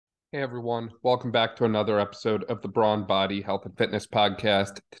Hey everyone, welcome back to another episode of the Brawn Body Health and Fitness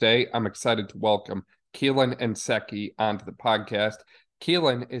Podcast. Today, I'm excited to welcome Keelan Enseki onto the podcast.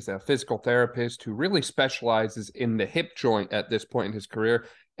 Keelan is a physical therapist who really specializes in the hip joint at this point in his career,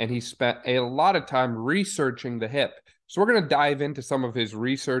 and he spent a lot of time researching the hip. So we're going to dive into some of his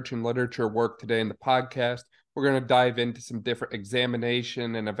research and literature work today in the podcast. We're going to dive into some different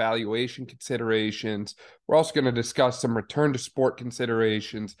examination and evaluation considerations. We're also going to discuss some return to sport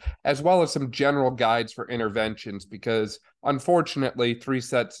considerations as well as some general guides for interventions, because unfortunately, 3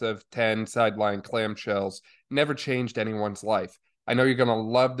 sets of 10 sideline clamshells never changed anyone's life. I know you're going to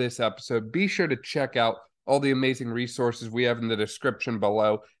love this episode. Be sure to check out all the amazing resources we have in the description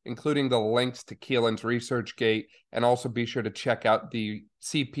below, including the links to Keelan's ResearchGate, and also be sure to check out the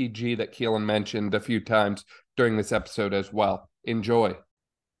CPG that Keelan mentioned a few times during this episode as well. Enjoy.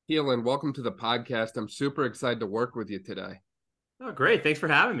 Keelan, welcome to the podcast. I'm super excited to work with you today. Oh, great. Thanks for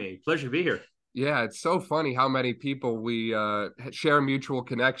having me. Pleasure to be here. Yeah, it's so funny how many people we share mutual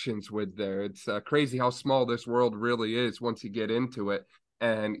connections with there. It's crazy how small this world really is once you get into it.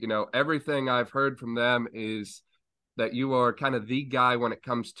 And, everything I've heard from them is that you are kind of the guy when it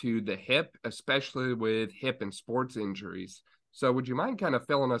comes to the hip, especially with hip and sports injuries. So would you mind kind of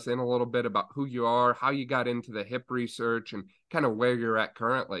filling us in a little bit about who you are, how you got into the hip research, and kind of where you're at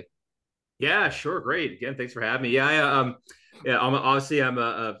currently? Yeah, sure. Great. Again, thanks for having me. I'm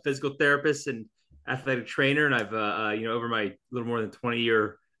a physical therapist and athletic trainer, and I've over my little more than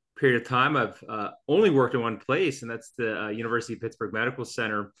 20-year period of time, I've only worked in one place, and that's the University of Pittsburgh Medical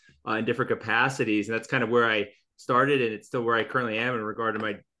Center in different capacities, and that's kind of where I started, and it's still where I currently am in regard to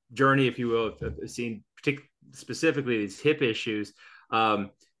my journey, if you will, of seeing specifically these hip issues. I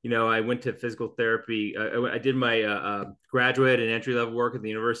went to physical therapy. I did my graduate and entry level work at the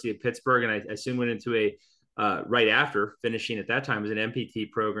University of Pittsburgh, and I soon went into right after finishing at that time as an MPT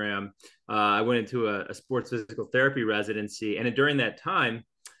program. I went into a sports physical therapy residency, and during that time,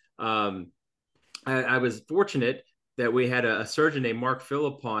 I was fortunate that we had a surgeon named Mark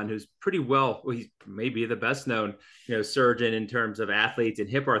Philippon, who's pretty well, he's maybe the best known, surgeon in terms of athletes and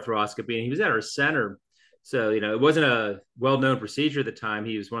hip arthroscopy. And he was at our center. So, it wasn't a well-known procedure at the time.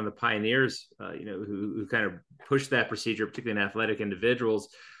 He was one of the pioneers, who kind of pushed that procedure, particularly in athletic individuals.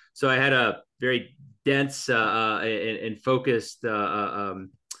 So I had a very dense and focused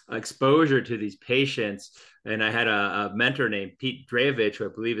exposure to these patients. And I had a mentor named Pete Drayevich, who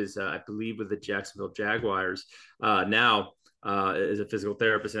I believe with the Jacksonville Jaguars now as a physical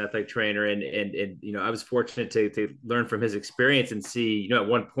therapist and athletic trainer. And I was fortunate to learn from his experience and see, at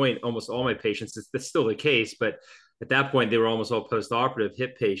one point, almost all my patients, that's still the case, but at that point, they were almost all post-operative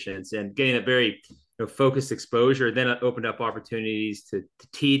hip patients, and getting a very focused exposure then opened up opportunities to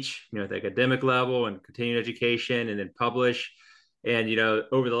teach, at the academic level and continuing education and then publish. And,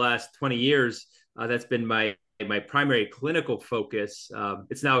 over the last 20 years, that's been my primary clinical focus.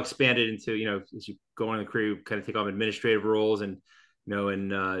 It's now expanded into, as you go on in the career, you kind of take on administrative roles and,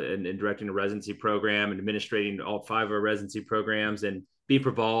 and directing a residency program and administrating all 5 of our residency programs and being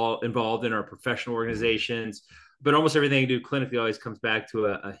involved in our professional organizations. But almost everything I do clinically always comes back to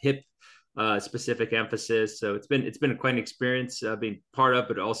a hip specific emphasis. So it's been quite an experience being part of,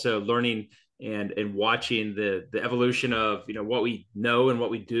 but also learning and watching the evolution of what we know and what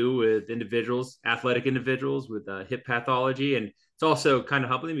we do with individuals, athletic individuals with hip pathology. And it's also kind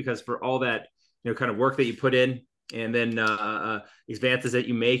of humbling because for all that kind of work that you put in and then advances that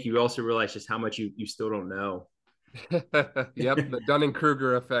you make, you also realize just how much you still don't know. Yep, the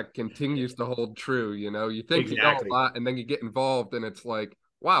Dunning-Kruger effect continues to hold true. You think you know a Exactly. lot, and then you get involved, and it's like,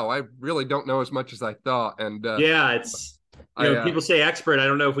 wow, I really don't know as much as I thought. And Yeah, it's I people say expert. I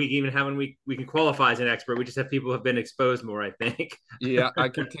don't know if we even have we can qualify as an expert. We just have people who have been exposed more, I think. yeah, I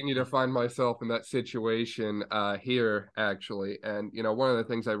continue to find myself in that situation here actually. And one of the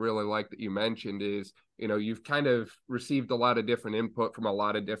things I really like that you mentioned is you've kind of received a lot of different input from a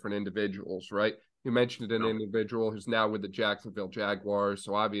lot of different individuals, right? You mentioned an individual who's now with the Jacksonville Jaguars,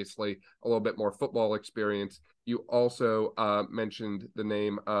 so obviously a little bit more football experience. You also mentioned the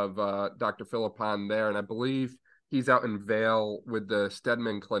name of Dr. Philippon there, and I believe he's out in Vail with the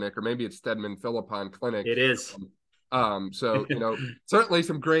Stedman Clinic, or maybe it's Stedman Philippon Clinic. It is. So certainly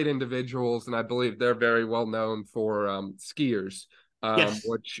some great individuals, and I believe they're very well known for skiers. Yes.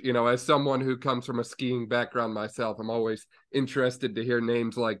 Which, as someone who comes from a skiing background myself, I'm always interested to hear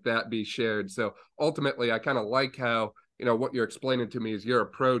names like that be shared. So ultimately, I kind of like how, what you're explaining to me is your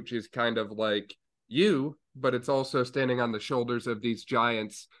approach is kind of like you, but it's also standing on the shoulders of these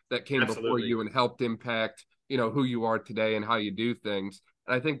giants that came before Absolutely. you and helped impact, who you are today and how you do things.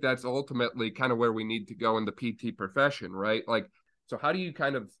 And I think that's ultimately kind of where we need to go in the PT profession, right? Like, so how do you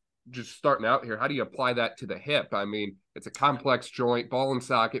kind of just starting out here, how do you apply that to the hip? I mean, it's a complex joint, ball and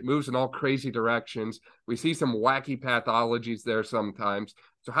socket, moves in all crazy directions. We see some wacky pathologies there sometimes.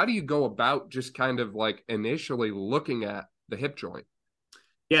 So how do you go about just kind of like initially looking at the hip joint?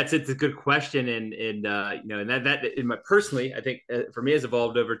 Yeah, it's a good question, and and that in my personally, I think for me has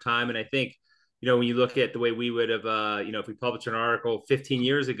evolved over time, and I think when you look at the way we would have if we published an article 15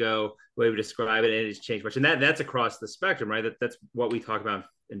 years ago, the way we describe it, and it's changed much, and that's across the spectrum, right? That's what we talk about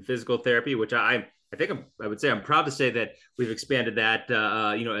in physical therapy, which I think I would say I'm proud to say that we've expanded that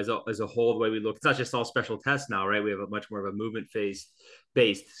as a whole the way we look. It's not just all special tests now, right? We have a much more of a movement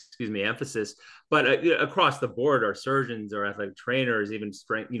based emphasis. But across the board, our surgeons, our athletic trainers, even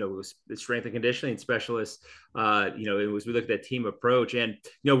strength, strength and conditioning specialists, as we look at that team approach, and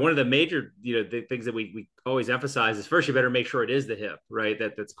one of the major, the things that we always emphasize is first you better make sure it is the hip, right?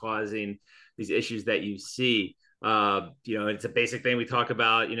 That's causing these issues that you see. It's a basic thing we talk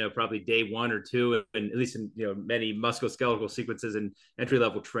about, probably day 1 or 2, and at least in, many musculoskeletal sequences and entry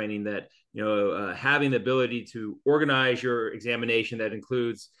level training that, having the ability to organize your examination that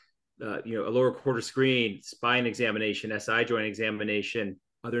includes, a lower quarter screen, spine examination, SI joint examination,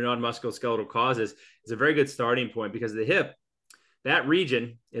 other non-musculoskeletal causes is a very good starting point because the hip, that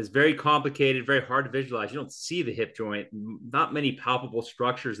region is very complicated, very hard to visualize. You don't see the hip joint, not many palpable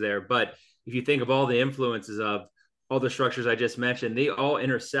structures there, but if you think of all the influences of all the structures I just mentioned, they all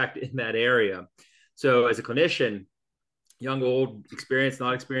intersect in that area. So as a clinician, young, old, experienced,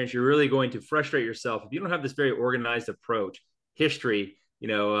 not experienced, you're really going to frustrate yourself if you don't have this very organized approach. History,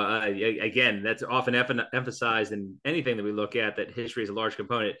 again, that's often emphasized in anything that we look at, that history is a large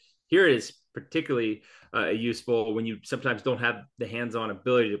component. Here it is particularly useful when you sometimes don't have the hands-on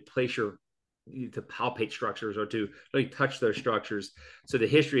ability to place to palpate structures or to really touch those structures. So the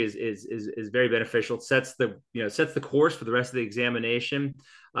history is very beneficial. It sets the course for the rest of the examination.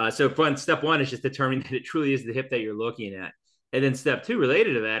 So step 1 is just determining that it truly is the hip that you're looking at. And then step 2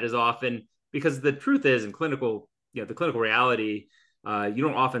 related to that is often, because the truth is in clinical, the clinical reality, you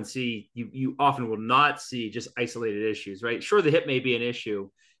don't often see, you often will not see just isolated issues, right? Sure, the hip may be an issue.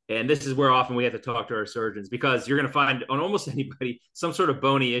 And this is where often we have to talk to our surgeons, because you're going to find on almost anybody some sort of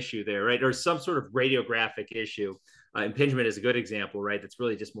bony issue there, right? Or some sort of radiographic issue. Impingement is a good example, right? That's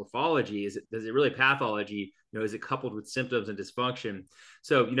really just morphology. Is it really pathology? Is it coupled with symptoms and dysfunction?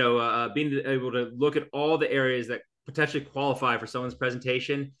 So, being able to look at all the areas that potentially qualify for someone's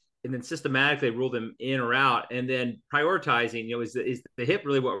presentation and then systematically rule them in or out, and then prioritizing, is the hip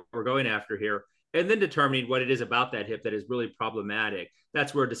really what we're going after here? And then determining what it is about that hip that is really problematic.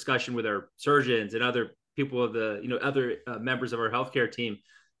 That's where discussion with our surgeons and other people of the, other members of our healthcare team,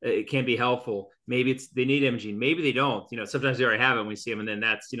 it can be helpful. Maybe they need imaging. Maybe they don't. Sometimes they already have it when we see them. And then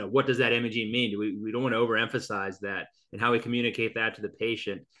that's, what does that imaging mean? We don't want to overemphasize that and how we communicate that to the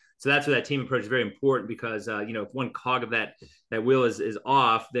patient. So that's where that team approach is very important, because if one cog of that wheel is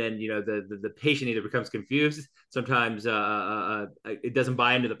off, then the patient either becomes confused. Sometimes it doesn't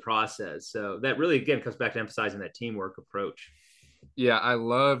buy into the process. So that really again comes back to emphasizing that teamwork approach. Yeah, I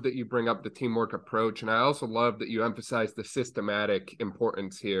love that you bring up the teamwork approach, and I also love that you emphasize the systematic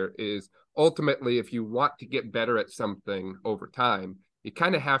importance here. Is ultimately, if you want to get better at something over time, you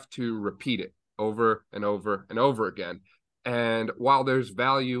kind of have to repeat it over and over and over again. And while there's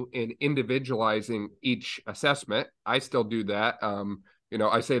value in individualizing each assessment, I still do that.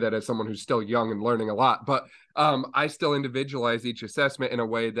 I say that as someone who's still young and learning a lot, but I still individualize each assessment in a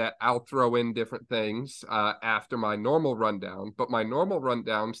way that I'll throw in different things after my normal rundown, but my normal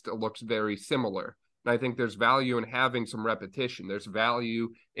rundown still looks very similar. And I think there's value in having some repetition. There's value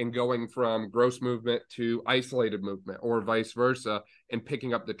in going from gross movement to isolated movement, or vice versa, and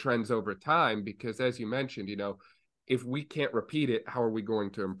picking up the trends over time, because as you mentioned, if we can't repeat it, how are we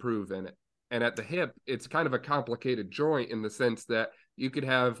going to improve in it? And at the hip, it's kind of a complicated joint in the sense that you could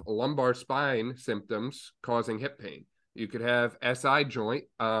have lumbar spine symptoms causing hip pain. You could have SI joint.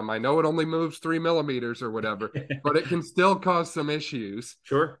 I know it only moves 3 millimeters or whatever, but it can still cause some issues.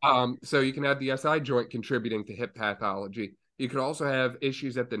 Sure. So you can have the SI joint contributing to hip pathology. You could also have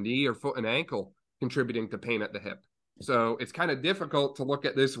issues at the knee or foot and ankle contributing to pain at the hip. So it's kind of difficult to look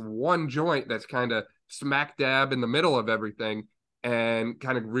at this one joint that's kind of smack dab in the middle of everything and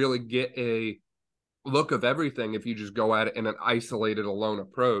kind of really get a look of everything if you just go at it in an isolated alone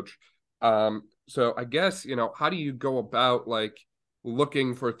approach. So I guess, how do you go about like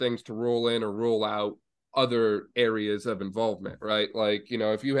looking for things to rule in or rule out other areas of involvement, right? Like,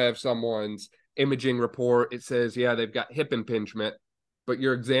 if you have someone's imaging report, it says, yeah, they've got hip impingement, but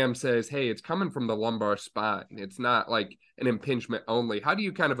your exam says, hey, it's coming from the lumbar spine. It's not like an impingement only. How do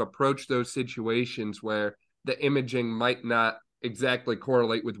you kind of approach those situations where the imaging might not exactly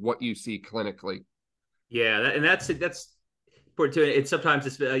correlate with what you see clinically. Yeah, that's important too. It's sometimes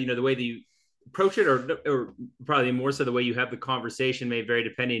it's the way that you approach it, or probably more so the way you have the conversation may vary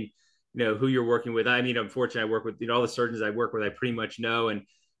depending who you're working with. I mean, unfortunately, I work with all the surgeons I work with. I pretty much know, and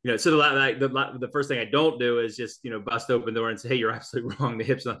so the first thing I don't do is just bust open the door and say, hey, you're absolutely wrong. The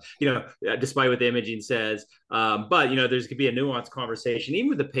hip's not, despite what the imaging says. But there's could be a nuanced conversation even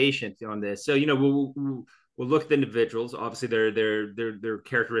with the patient on this. So we'll look at the individuals. Obviously, their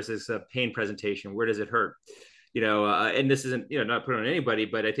characteristics of pain presentation. Where does it hurt? And this isn't not put on anybody,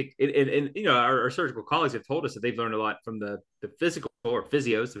 but I think our surgical colleagues have told us that they've learned a lot from the physical or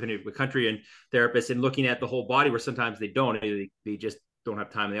physios, depending on the country, and therapists, and looking at the whole body, where sometimes they don't. They just don't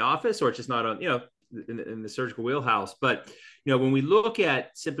have time in the office, or it's just not on in the surgical wheelhouse. But when we look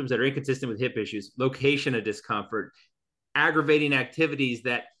at symptoms that are inconsistent with hip issues, location of discomfort, aggravating activities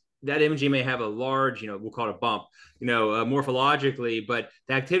that imaging may have a large, we'll call it a bump, morphologically, but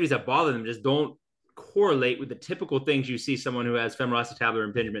the activities that bother them just don't correlate with the typical things you see someone who has femoral acetabular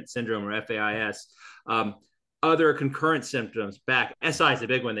impingement syndrome or FAIS. Other concurrent symptoms, back, SI is a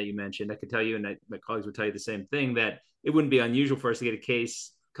big one that you mentioned. I could tell you, and my colleagues would tell you the same thing, that it wouldn't be unusual for us to get a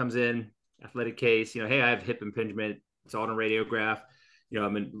case, comes in, athletic case, hey, I have hip impingement, it's all on a radiograph.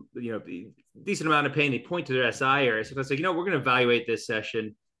 I'm in, decent amount of pain. They point to their SI area. So it's like, we're going to evaluate this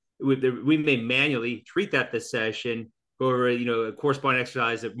session. We may manually treat that this session, go over, a corresponding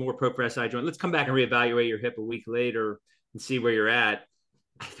exercise of more appropriate SI joint. Let's come back and reevaluate your hip a week later and see where you're at.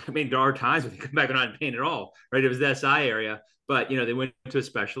 I mean, there are times when they come back and not in pain at all, right? It was the SI area, but they went to a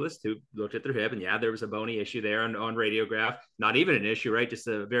specialist who looked at their hip, and there was a bony issue there on radiograph. Not even an issue, right? Just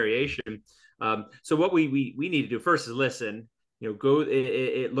a variation. So what we need to do first is listen.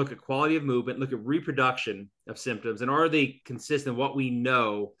 Look at quality of movement, look at reproduction of symptoms, and are they consistent? What we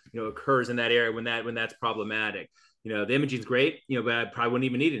know, occurs in that area when that's problematic. The imaging is great, but I probably wouldn't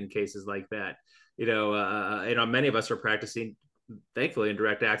even need it in cases like that. Many of us are practicing, thankfully, in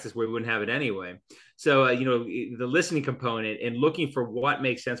direct access where we wouldn't have it anyway. So, the listening component and looking for what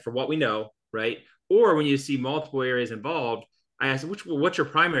makes sense for what we know, right? Or when you see multiple areas involved, I asked, what's your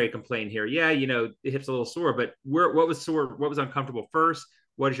primary complaint here? Yeah, the hip's a little sore, but what was sore? What was uncomfortable first?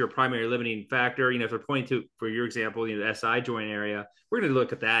 What is your primary limiting factor? If they're pointing to, for your example, the SI joint area, we're going to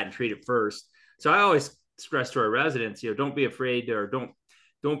look at that and treat it first. So I always stress to our residents, don't be afraid, or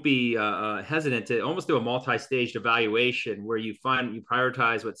don't be hesitant to almost do a multi-staged evaluation where you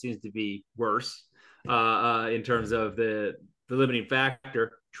prioritize what seems to be worse in terms of the limiting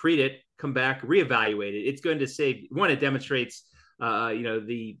factor, treat it, come back, reevaluate it. It's going to save, one, it demonstrates why you're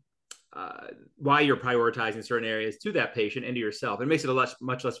prioritizing certain areas to that patient and to yourself. It makes it a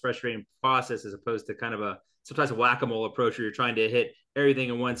much less frustrating process, as opposed to kind of sometimes a whack-a-mole approach where you're trying to hit everything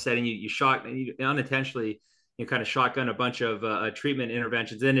in one setting. You shock, and you unintentionally kind of shotgun a bunch of treatment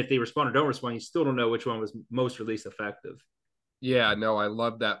interventions. Then if they respond or don't respond, you still don't know which one was most or least effective. Yeah, no, I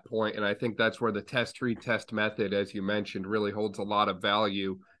love that point. And I think that's where the test retest method, as you mentioned, really holds a lot of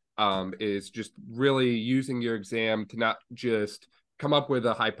value, is just really using your exam to not just come up with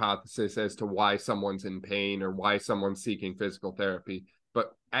a hypothesis as to why someone's in pain or why someone's seeking physical therapy,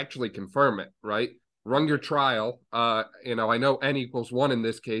 but actually confirm it, right? Run your trial. I know N equals 1 in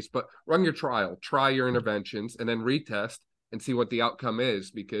this case, but run your trial, try your interventions, and then retest and see what the outcome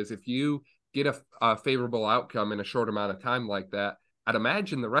is. Because if you get a favorable outcome in a short amount of time like that, I'd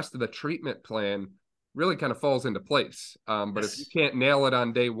imagine the rest of the treatment plan really kind of falls into place. But if you can't nail it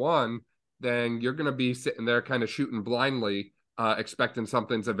on day one, then you're going to be sitting there kind of shooting blindly, expecting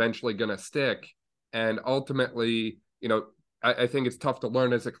something's eventually going to stick. And ultimately, I think it's tough to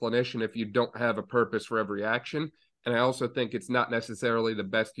learn as a clinician if you don't have a purpose for every action. And I also think it's not necessarily the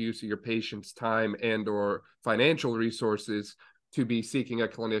best use of your patient's time and or financial resources to be seeking a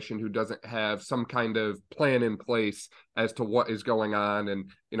clinician who doesn't have some kind of plan in place as to what is going on and,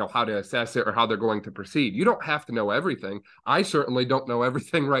 how to assess it or how they're going to proceed. You don't have to know everything. I certainly don't know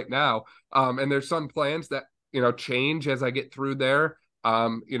everything right now. And there's some plans that, change as I get through there.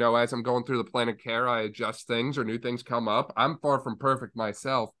 As I'm going through the plan of care, I adjust things or new things come up. I'm far from perfect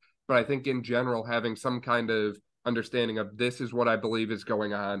myself, but I think in general, having some kind of understanding of this is what I believe is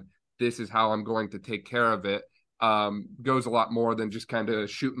going on, this is how I'm going to take care of it, goes a lot more than just kind of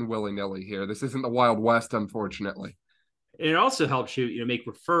shooting willy-nilly here. This isn't the Wild West, unfortunately. And it also helps you, make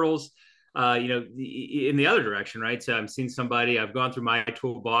referrals, in the other direction, right? So I'm seeing somebody, I've gone through my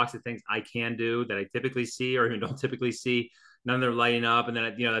toolbox of things I can do that I typically see or even don't typically see. None of them are lighting up. And then,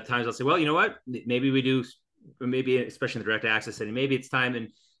 at times I'll say, well, you know what, maybe we do, maybe especially in the direct access setting, maybe it's time. And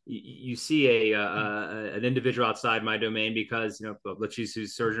you see an individual outside my domain because, let's use a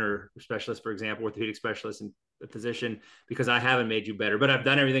surgeon or specialist, for example, orthopedic specialist, and a physician because I haven't made you better, but I've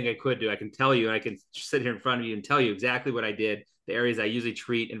done everything I could do. I can tell you, and I can sit here in front of you and tell you exactly what I did, the areas I usually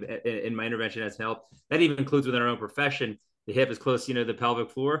treat, and my intervention has helped. That even includes within our own profession. The hip is close, to the pelvic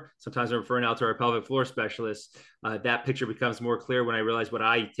floor. Sometimes I'm referring out to our pelvic floor specialists. That picture becomes more clear when I realize what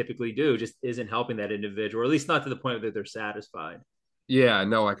I typically do just isn't helping that individual, or at least not to the point that they're satisfied. Yeah,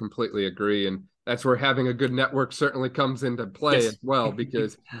 no, I completely agree. And that's where having a good network certainly comes into play as Yes. well,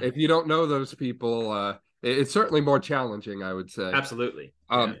 because if you don't know those people, it's certainly more challenging, I would say. Absolutely.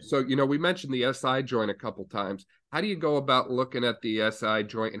 Yeah. So, we mentioned the SI joint a couple times. How do you go about looking at the SI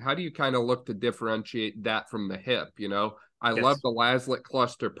joint, and how do you kind of look to differentiate that from the hip? I love Yes. the Laslet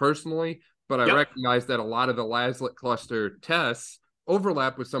cluster personally, but I Yep. recognize that a lot of the Laslet cluster tests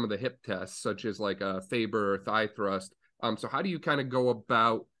overlap with some of the hip tests, such as like a Faber or thigh thrust. So how do you kind of go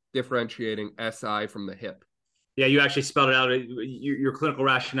about differentiating SI from the hip? Yeah, you actually spelled it out. Your clinical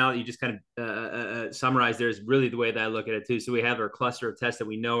rationale that you just kind of summarized there is really the way that I look at it too. So we have our cluster of tests that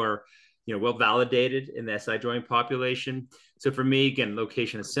we know are, well validated in the SI joint population. So for me, again,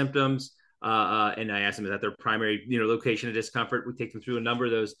 location of symptoms, and I ask them is that their primary, location of discomfort. We take them through a number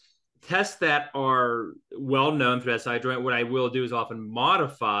of those tests that are well known through SI joint. What I will do is often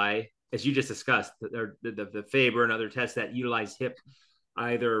modify, as you just discussed, the Faber and other tests that utilize hip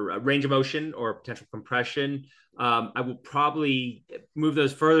either range of motion or potential compression. I will probably move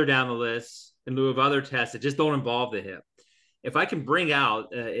those further down the list in lieu of other tests that just don't involve the hip. If I can bring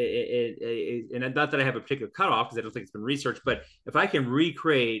out, and not that I have a particular cutoff because I don't think it's been researched, but if I can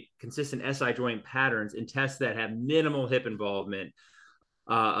recreate consistent SI joint patterns in tests that have minimal hip involvement,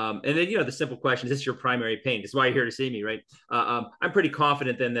 and then, the simple question, is this your primary pain? This is why you're here to see me, right? I'm pretty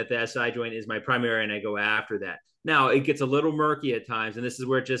confident then that the SI joint is my primary and I go after that. Now, it gets a little murky at times, and this is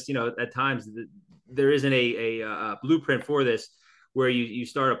where it just, at times there isn't a blueprint for this where you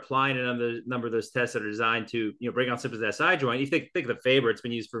start applying a number of those tests that are designed to, bring on symptoms of the SI joint. You think of the Faber, it's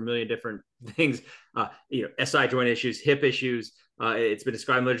been used for a million different things, SI joint issues, hip issues. It's been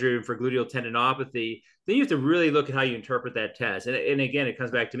described in literature for gluteal tendinopathy. Then you have to really look at how you interpret that test. And again, it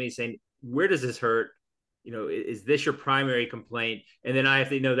comes back to me saying, where does this hurt? Is this your primary complaint? And then I have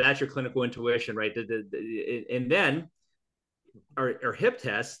to know that's your clinical intuition, right? And then our hip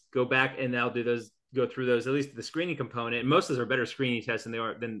tests go back and they'll go through those, at least the screening component. And most of those are better screening tests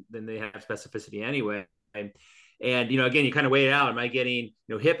than they have specificity anyway. And again, you kind of weigh it out. Am I getting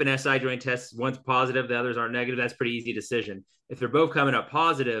hip and SI joint tests? One's positive, the others aren't negative. That's a pretty easy decision. If they're both coming up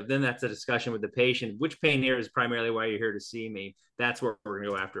positive, then that's a discussion with the patient. Which pain here is primarily why you're here to see me? That's what we're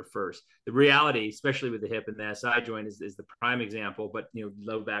going to go after first. The reality, especially with the hip and the SI joint, is the prime example. But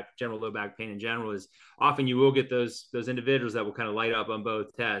general low back pain in general is often you will get those individuals that will kind of light up on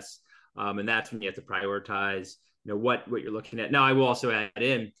both tests, and that's when you have to prioritize what you're looking at. Now, I will also add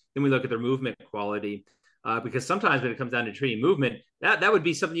in. Then we look at their movement quality. Because sometimes when it comes down to treating movement, that would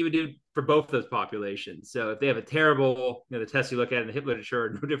be something you would do for both those populations. So if they have a terrible, the tests you look at in the hip literature are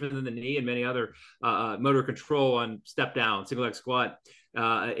no different than the knee and many other motor control on step down, single leg squat.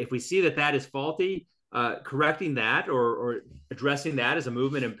 If we see that is faulty, correcting that or addressing that as a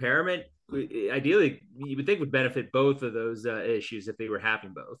movement impairment, ideally you would think would benefit both of those issues if they were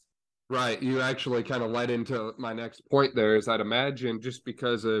having both. Right. You actually kind of led into my next point there is I'd imagine just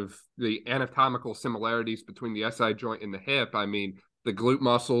because of the anatomical similarities between the SI joint and the hip, I mean, the glute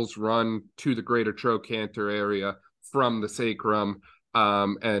muscles run to the greater trochanter area from the sacrum.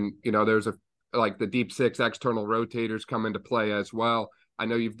 And, there's like the deep six external rotators come into play as well. I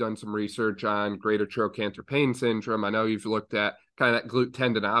know you've done some research on greater trochanter pain syndrome. I know you've looked at kind of that glute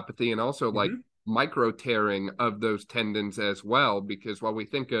tendinopathy and also like micro tearing of those tendons as well, because while we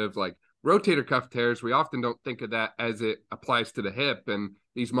think of like rotator cuff tears, we often don't think of that as it applies to the hip, and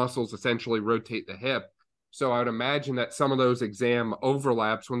these muscles essentially rotate the hip. So I would imagine that some of those exam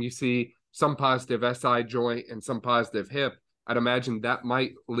overlaps when you see some positive SI joint and some positive hip. I'd imagine that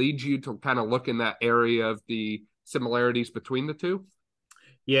might lead you to kind of look in that area of the similarities between the two.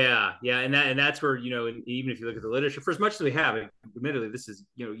 Yeah, and that's where even if you look at the literature, for as much as we have, admittedly, this is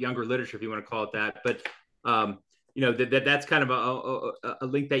younger literature if you want to call it that, but that's kind of a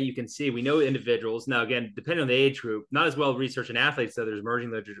link that you can see. We know individuals now, again, depending on the age group, not as well researched in athletes, so there's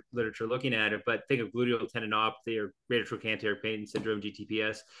emerging literature looking at it. But think of gluteal tendinopathy or greater trochanteric pain syndrome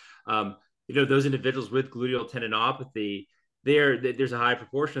 (GTPS). Those individuals with gluteal tendinopathy, there's a high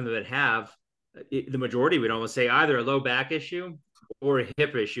proportion of them that have the majority. We'd almost say either a low back issue or a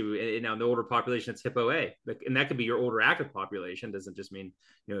hip issue. And now in the older population, it's hip OA, and that could be your older active population. Doesn't just mean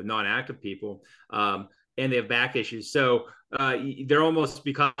non-active people. And they have back issues. So they're almost,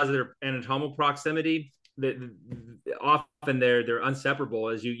 because of their anatomical proximity, often they're inseparable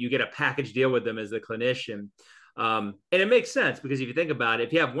as you get a package deal with them as the clinician. And it makes sense because if you think about it,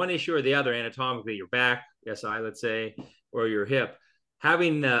 if you have one issue or the other anatomically, your back, SI, let's say, or your hip,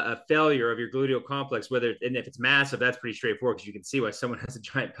 having a failure of your gluteal complex, and if it's massive, that's pretty straightforward because you can see why someone has a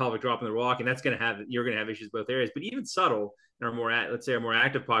giant pelvic drop in their walk, and you're going to have issues both areas. But even subtle in let's say, our more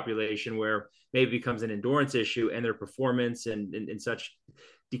active population, where maybe it becomes an endurance issue and their performance and such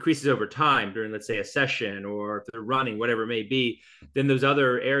decreases over time during, let's say, a session, or if they're running, whatever it may be, then those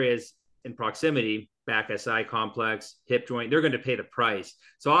other areas in proximity, back SI complex, hip joint, they're going to pay the price.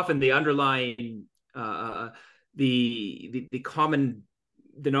 So often the underlying the common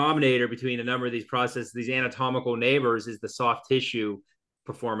denominator between a number of these processes, these anatomical neighbors, is the soft tissue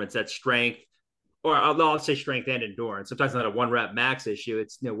performance, that strength, or I'll say strength and endurance. Sometimes not a one rep max issue.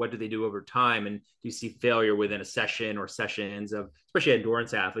 It's, what do they do over time? And do you see failure within a session or sessions of, especially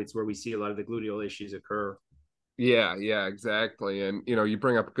endurance athletes, where we see a lot of the gluteal issues occur? Yeah, exactly. And, you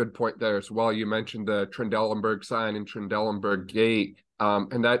bring up a good point there as well. You mentioned the Trendelenburg sign and Trendelenburg gait.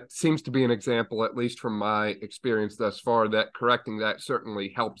 And that seems to be an example, at least from my experience thus far, that correcting that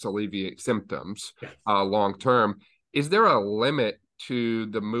certainly helps alleviate symptoms long term. Is there a limit to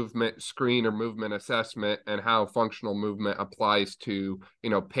the movement screen or movement assessment and how functional movement applies to,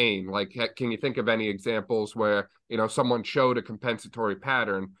 pain? Like, can you think of any examples where, someone showed a compensatory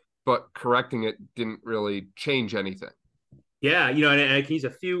pattern, but correcting it didn't really change anything? Yeah, and I can use a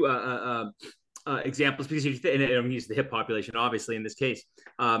few examples because and I'm going to use the hip population, obviously, in this case.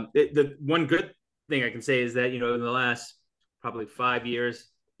 The one good thing I can say is that, in the last probably 5 years,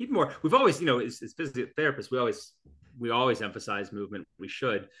 even more, we've always, as physical therapists, we always emphasize movement. We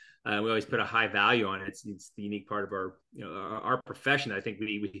should. We always put a high value on it. It's the unique part of our profession. I think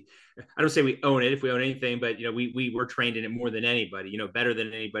I don't say we own it if we own anything, but we're trained in it more than anybody. Better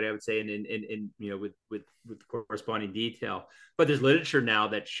than anybody, I would say, in with corresponding detail. But there's literature now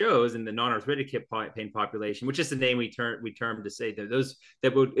that shows in the non-arthritic hip pain population, which is the name we term to say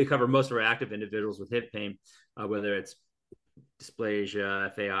that would cover most of our active individuals with hip pain, whether it's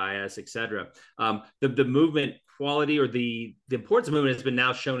dysplasia, FAIS, etc. The movement quality, or the importance of movement, has been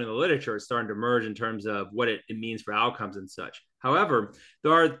now shown in the literature. It's starting to emerge in terms of what it means for outcomes and such. However,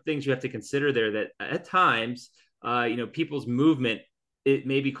 there are things you have to consider there, that at times, people's movement, it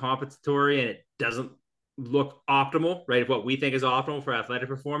may be compensatory and it doesn't look optimal, right? Of what we think is optimal for athletic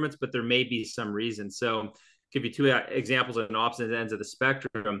performance, but there may be some reason. So give you two examples on opposite ends of the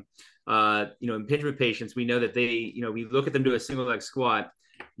spectrum. Impingement patients, we know that we look at them do a single leg squat.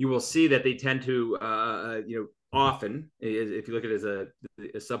 You will see that they tend to, often, if you look at it as a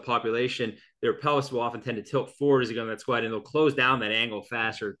subpopulation, their pelvis will often tend to tilt forward as you go on that squat, and they'll close down that angle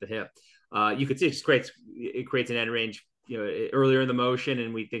faster at the hip. You can see it creates an end range, earlier in the motion,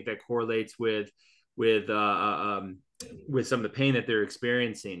 and we think that correlates with some of the pain that they're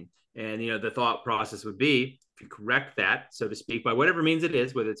experiencing. And the thought process would be, if you correct that, so to speak, by whatever means it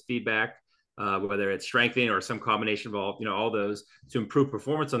is, whether it's feedback, whether it's strengthening, or some combination of all those, to improve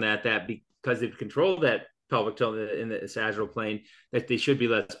performance on that because they've controlled that pelvic tilt in the sagittal plane, that they should be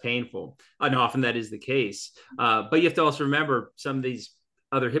less painful. And often that is the case. But you have to also remember some of these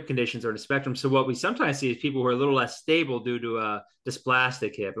other hip conditions are in the spectrum. So what we sometimes see is people who are a little less stable due to a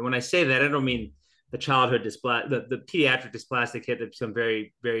dysplastic hip. And when I say that, I don't mean the childhood the pediatric dysplastic hip that becomes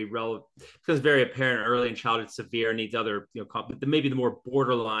very, very relevant, becomes very apparent early in childhood, severe, needs other, maybe the more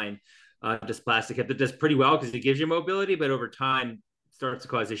borderline dysplastic hip that does pretty well because it gives you mobility, but over time starts to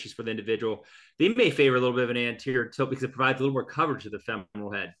cause issues for the individual. They may favor a little bit of an anterior tilt because it provides a little more coverage to the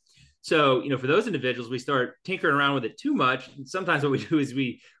femoral head. So, for those individuals, we start tinkering around with it too much. And sometimes what we do is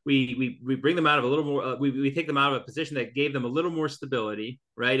we bring them out of a little more, we take them out of a position that gave them a little more stability,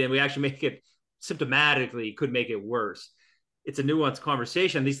 right? And we actually make it symptomatically, could make it worse. It's a nuanced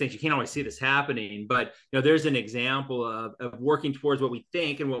conversation. These things, you can't always see this happening, but there's an example of working towards what we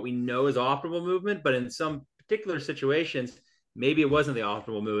think and what we know is optimal movement. But in some particular situations, maybe it wasn't the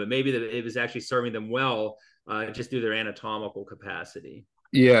optimal movement. Maybe it was actually serving them well, just through their anatomical capacity.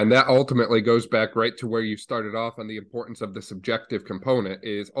 Yeah, and that ultimately goes back right to where you started off on the importance of the subjective component.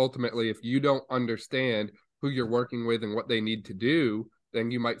 Is ultimately, if you don't understand who you're working with and what they need to do,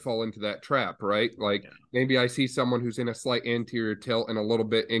 then you might fall into that trap, right? Like, maybe I see someone who's in a slight anterior tilt and a little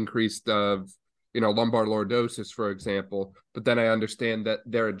bit increased of, lumbar lordosis, for example, but then I understand that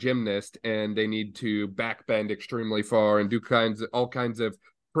they're a gymnast and they need to back bend extremely far and do all kinds of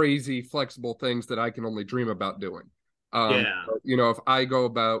crazy flexible things that I can only dream about doing. If I go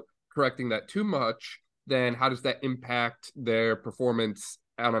about correcting that too much, then how does that impact their performance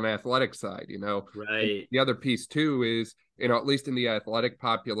on an athletic side? Right. The other piece too is, at least in the athletic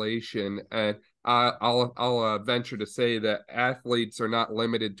population, and I'll venture to say that athletes are not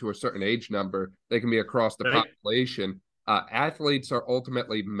limited to a certain age number. They can be across the Right. population. Athletes are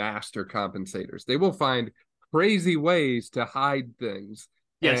ultimately master compensators. They will find crazy ways to hide things.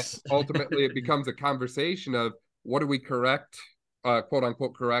 And Yes. ultimately, it becomes a conversation of what do we correct, quote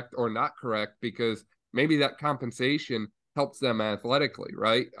unquote, correct or not correct, because maybe that compensation helps them athletically,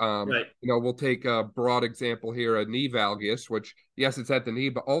 right? Right. We'll take a broad example here, a knee valgus, which, yes, it's at the knee,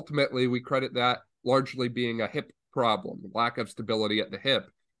 but ultimately we credit that largely being a hip problem, lack of stability at the hip.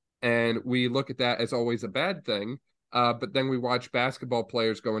 And we look at that as always a bad thing. But then we watch basketball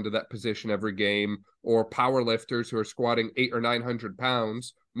players go into that position every game, or power lifters who are squatting 800 or 900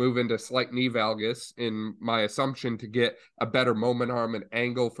 pounds move into slight knee valgus, in my assumption, to get a better moment arm and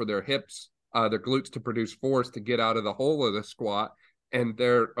angle for their hips, their glutes to produce force to get out of the hole of the squat. And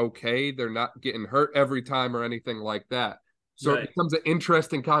they're okay. They're not getting hurt every time or anything like that. So it Right. becomes an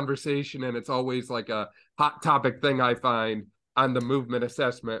interesting conversation, and it's always like a hot topic thing I find on the movement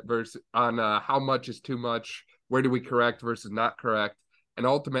assessment versus on how much is too much, where do we correct versus not correct. And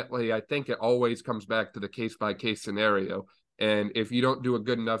ultimately, I think it always comes back to the case by case scenario. And if you don't do a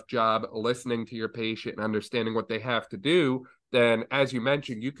good enough job listening to your patient and understanding what they have to do, then as you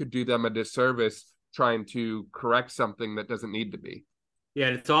mentioned, you could do them a disservice trying to correct something that doesn't need to be. Yeah,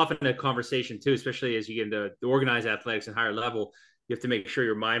 and it's often a conversation too, especially as you get into the organized athletics and higher level. You have to make sure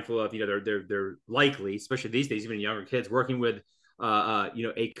you're mindful of, they're likely, especially these days, even younger kids, working with,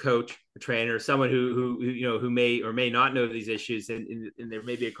 a coach, a trainer, someone who may or may not know these issues, and there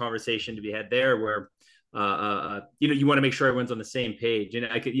may be a conversation to be had there where, you want to make sure everyone's on the same page.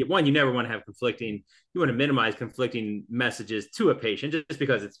 And you never want to have conflicting. You want to minimize conflicting messages to a patient, just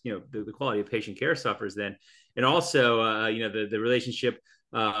because it's, the quality of patient care suffers then. And also, the relationship,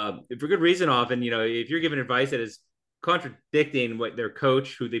 for good reason, often, if you're giving advice that is contradicting what their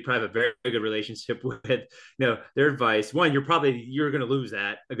coach, who they probably have a very good relationship with, their advice, one, you're going to lose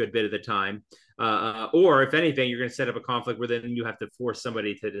that a good bit of the time. Or if anything, you're going to set up a conflict where then you have to force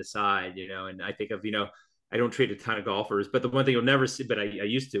somebody to decide, and I think of, I don't treat a ton of golfers, but the one thing you'll never see, but I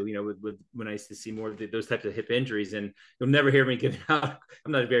used to, with when I used to see more of those types of hip injuries, and you'll never hear me giving out,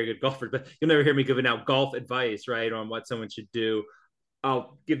 I'm not a very good golfer, but you'll never hear me giving out golf advice, right, on what someone should do.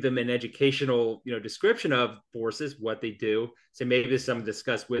 I'll give them an educational, description of forces, what they do. So maybe this is something to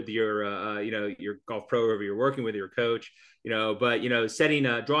discuss with your golf pro, whoever you're working with, your coach, but,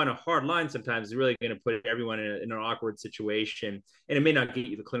 drawing a hard line sometimes is really going to put everyone in an awkward situation, and it may not get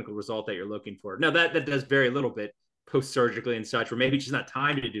you the clinical result that you're looking for. Now that does very little bit post-surgically and such, where maybe it's just not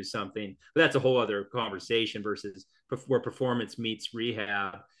time to do something, but that's a whole other conversation versus where performance meets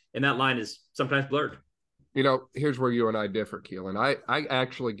rehab. And that line is sometimes blurred. Here's where you and I differ, Keelan. I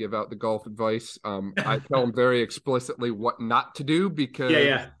actually give out the golf advice. I tell them very explicitly what not to do, because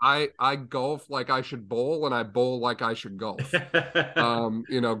Yeah, I golf like I should bowl, and I bowl like I should golf.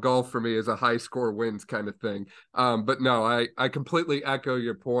 yeah. Golf for me is a high score wins kind of thing. But no, I completely echo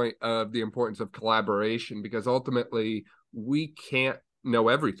your point of the importance of collaboration, because ultimately we can't know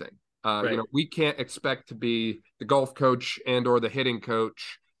everything. Right. We can't expect to be the golf coach and or the hitting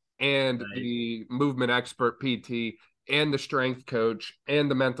coach and Right. the movement expert PT and the strength coach and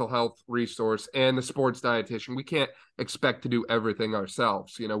the mental health resource and the sports dietitian. We can't expect to do everything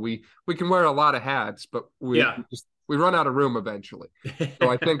ourselves. We can wear a lot of hats, but Yeah. we run out of room eventually. So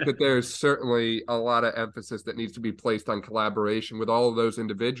I think that there's certainly a lot of emphasis that needs to be placed on collaboration with all of those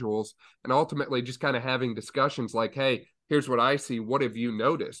individuals, and ultimately just kind of having discussions like, hey, here's what I see. What have you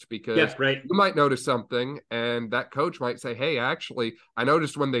noticed? Because Yeah. Right. you might notice something, and that coach might say, hey, actually, I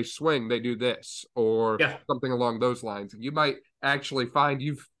noticed when they swing, they do this, or Yeah. something along those lines. And you might actually find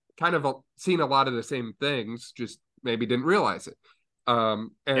you've kind of seen a lot of the same things, just maybe didn't realize it. Yeah.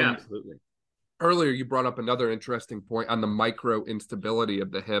 And Absolutely. earlier, you brought up another interesting point on the micro instability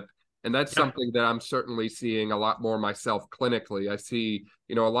of the hip. And that's Yeah. something that I'm certainly seeing a lot more myself clinically. I see,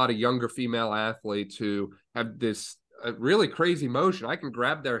 a lot of younger female athletes who have this a really crazy motion. I can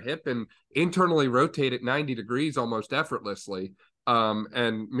grab their hip and internally rotate it 90 degrees almost effortlessly.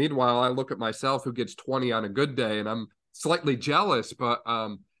 And meanwhile, I look at myself, who gets 20 on a good day, and I'm slightly jealous, but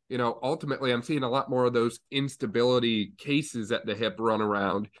ultimately I'm seeing a lot more of those instability cases at the hip run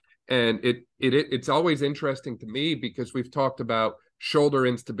around. And it's always interesting to me, because we've talked about shoulder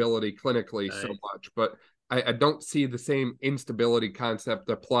instability clinically so Right. much, but I don't see the same instability concept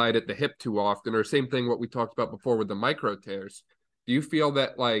applied at the hip too often, or same thing what we talked about before with the micro tears. Do you feel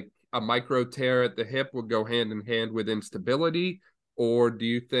that like a micro tear at the hip would go hand in hand with instability? Or do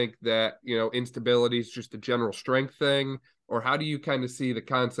you think that, instability is just a general strength thing? Or how do you kind of see the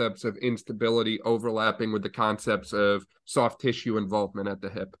concepts of instability overlapping with the concepts of soft tissue involvement at the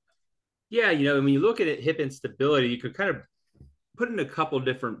hip? Yeah, when you look at it, hip instability, you could kind of put in a couple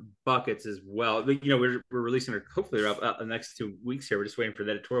different buckets as well. We're releasing our, hopefully up the next 2 weeks here. We're just waiting for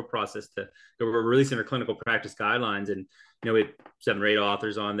the editorial process to go. We're releasing our clinical practice guidelines, and we have 7 or 8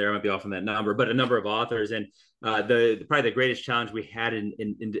 authors on there. I might be off on that number, but a number of authors. And the probably the greatest challenge we had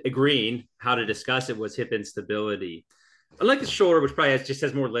in agreeing how to discuss it was hip instability. Unlike the shoulder, which probably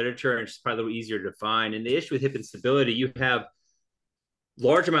has more literature and it's probably a little easier to define. And the issue with hip instability, you have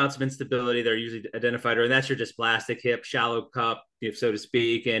large amounts of instability that are usually identified, and that's your dysplastic hip, shallow cup, if so to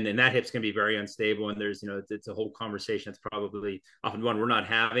speak, and that hip's going to be very unstable. And there's, it's a whole conversation that's probably often one we're not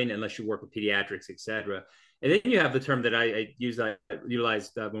having unless you work with pediatrics, etc. And then you have the term that I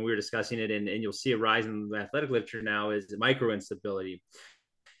utilized when we were discussing it, and you'll see a rise in the athletic literature now is micro instability.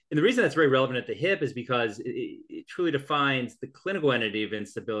 And the reason that's very relevant at the hip is because it truly defines the clinical entity of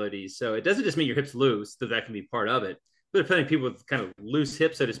instability. So it doesn't just mean your hip's loose, though that can be part of it. But there are plenty of people with kind of loose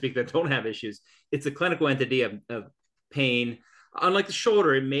hips, so to speak, that don't have issues. It's a clinical entity of pain. Unlike the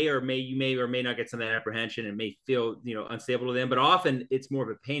shoulder, you may or may not get some of that apprehension and may feel unstable to them. But often it's more of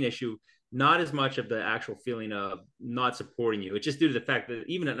a pain issue, not as much of the actual feeling of not supporting you. It's just due to the fact that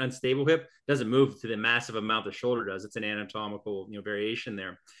even an unstable hip doesn't move to the massive amount the shoulder does. It's an anatomical variation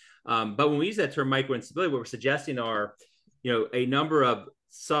there. But when we use that term micro instability, what we're suggesting are a number of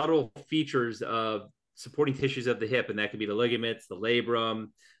subtle features of supporting tissues of the hip, and that could be the ligaments, the labrum,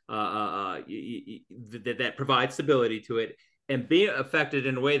 that provide stability to it, and being affected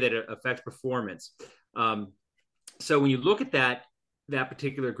in a way that affects performance. So when you look at that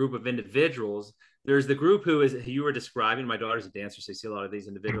particular group of individuals, there's the group who you were describing. My daughter's a dancer, so you see a lot of these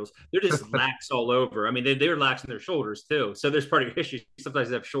individuals. They're just lax all over. I mean, they're lax in their shoulders too. So there's part of your issues. Sometimes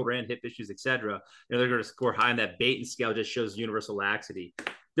they have shoulder and hip issues, etc. They're going to score high on that Baton scale. Just shows universal laxity.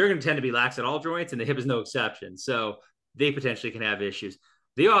 They're going to tend to be lax at all joints, and the hip is no exception. So they potentially can have issues.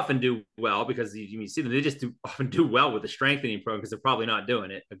 They often do well because you see them. They just often do well with the strengthening program because they're probably not doing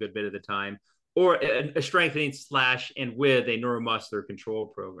it a good bit of the time, or a strengthening / and with a neuromuscular control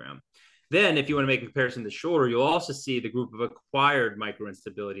program. Then, if you want to make a comparison to the shoulder, you'll also see the group of acquired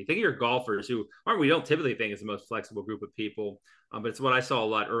microinstability. Think of your golfers who we don't typically think is the most flexible group of people, but it's what I saw a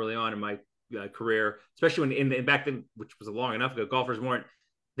lot early on in my career, especially when back then, which was long enough ago, golfers weren't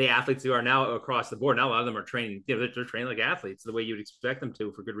the athletes who are now across the board. Now a lot of them are training, they're trained like athletes the way you'd expect them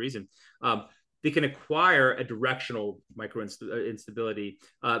to for good reason. They can acquire a directional micro instability,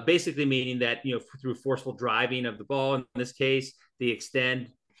 basically meaning that, through forceful driving of the ball, in this case, they extend,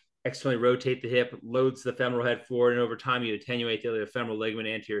 externally rotate the hip, loads the femoral head forward, and over time you attenuate the femoral ligament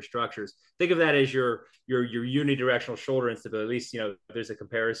anterior structures. Think of that as your unidirectional shoulder instability. At least, there's a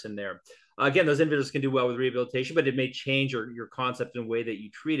comparison there. Again, those individuals can do well with rehabilitation, but it may change your concept in the way that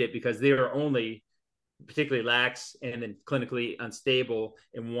you treat it because they are only particularly lax and then clinically unstable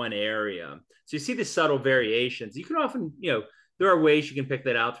in one area. So you see the subtle variations. You can often, there are ways you can pick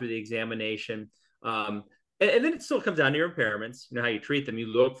that out through the examination. And then it still comes down to your impairments, how you treat them. You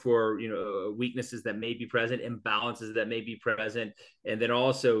look for, weaknesses that may be present, imbalances that may be present, and then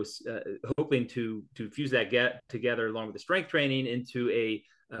also hoping to fuse that together along with the strength training into a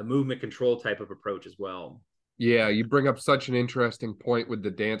movement control type of approach as well. Yeah, you bring up such an interesting point with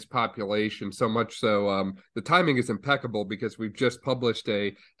the dance population, so much so the timing is impeccable because we've just published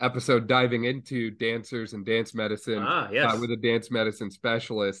a episode diving into dancers and dance medicine yes. With a dance medicine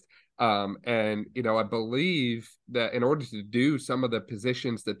specialist. And, I believe that in order to do some of the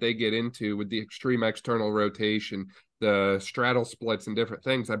positions that they get into with the extreme external rotation, the straddle splits and different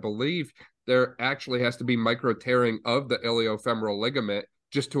things, I believe there actually has to be micro tearing of the iliofemoral ligament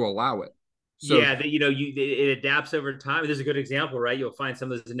just to allow it. So, yeah, it adapts over time. There's a good example, right? You'll find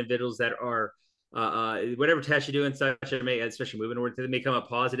some of those individuals that are whatever test you do and such, especially moving forward, they may come up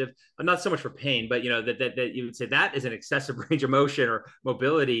positive. Not so much for pain, but that you would say that is an excessive range of motion or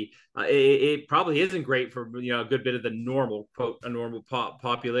mobility. It probably isn't great for a good bit of the normal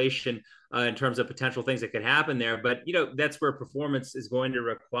population in terms of potential things that could happen there. But that's where performance is going to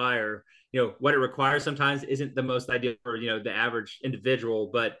require. What it requires sometimes isn't the most ideal for the average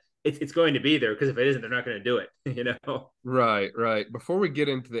individual, but it's going to be there because if it isn't, they're not going to do it, Right. Before we get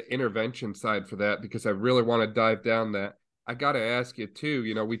into the intervention side for that, because I really want to dive down that, I got to ask you too,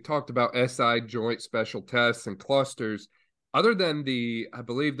 we talked about SI joint special tests and clusters. Other than I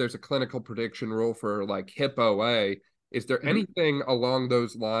believe there's a clinical prediction rule for like hip OA. Is there anything along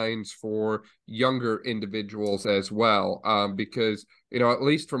those lines for younger individuals as well? Because, at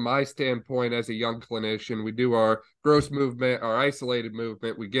least from my standpoint as a young clinician, we do our gross movement, our isolated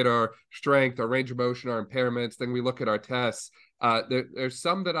movement, we get our strength, our range of motion, our impairments, then we look at our tests. There's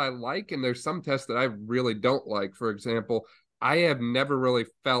some that I like, and there's some tests that I really don't like. For example, I have never really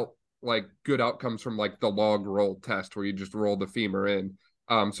felt like good outcomes from like the log roll test where you just roll the femur in.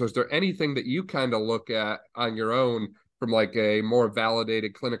 So is there anything that you kind of look at on your own from like a more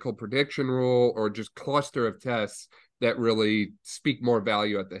validated clinical prediction rule or just cluster of tests that really speak more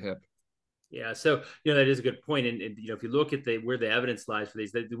value at the hip? Yeah, so that is a good point, and if you look at where the evidence lies for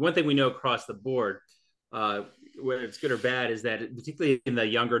these, the one thing we know across the board, whether it's good or bad, is that particularly in the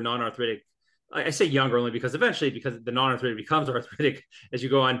younger non-arthritic, I say younger only because eventually, because the non-arthritic becomes arthritic as you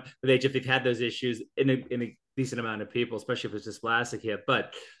go on with age, if they've had those issues in a decent amount of people, especially if it's just dysplastic hip.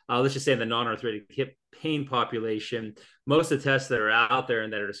 But let's just say in the non-arthritic hip pain population, most of the tests that are out there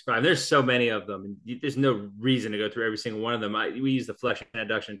and that are described, there's so many of them, and there's no reason to go through every single one of them. We use the flexion,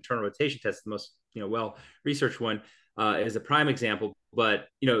 adduction, internal rotation test, the most well-researched one, as a prime example. But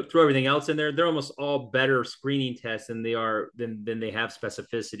throw everything else in there, they're almost all better screening tests than they have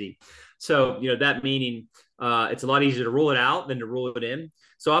specificity. So that meaning it's a lot easier to rule it out than to rule it in.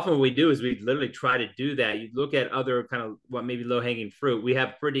 So often what we do is we literally try to do that. You look at other kind of what maybe low hanging fruit. We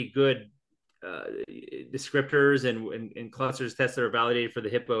have pretty good descriptors and clusters tests that are validated for the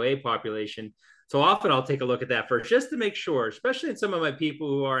hip OA population. So often I'll take a look at that first just to make sure, especially in some of my people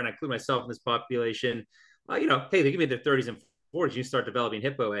who are, and I include myself in this population, hey, they give me their 30s and 40s, you start developing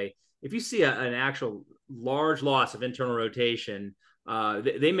hip OA. If you see an actual large loss of internal rotation,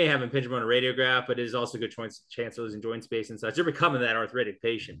 they may have impingement on a radiograph, but it is also a good chance of losing joint space and such. They're becoming that arthritic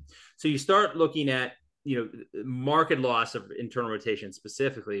patient. So you start looking at marked loss of internal rotation,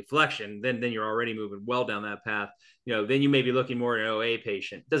 specifically flexion, then you're already moving well down that path. Then you may be looking more at an OA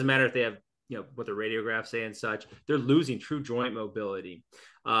patient. It doesn't matter if they have what the radiographs say and such. They're losing true joint mobility.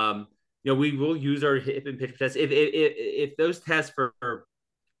 We will use our hip impingement tests if those tests for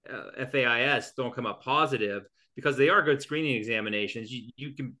FAIS don't come up positive, because they are good screening examinations.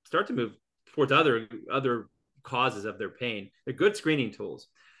 You can start to move towards other causes of their pain. They're good screening tools.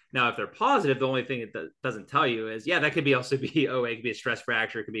 Now, if they're positive, the only thing it doesn't tell you is, that could also be OA, it could be a stress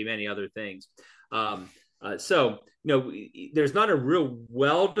fracture, it could be many other things. So there's not a real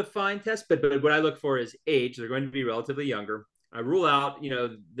well-defined test, but what I look for is age. They're going to be relatively younger. I rule out,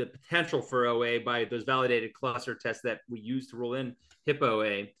 the potential for OA by those validated cluster tests that we use to rule in hip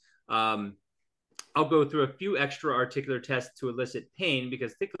OA. I'll go through a few extra articular tests to elicit pain,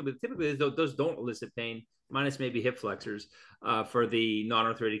 because typically those don't elicit pain, minus maybe hip flexors for the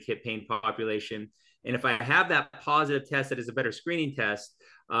non-arthritic hip pain population. And if I have that positive test that is a better screening test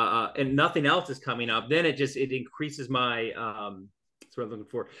and nothing else is coming up, then it increases my, that's what I'm looking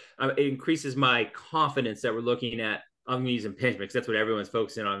for. It increases my confidence that we're looking at, I'm going to use impingement because that's what everyone's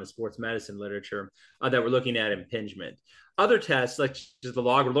focusing on in the sports medicine literature, that we're looking at impingement. Other tests, like just the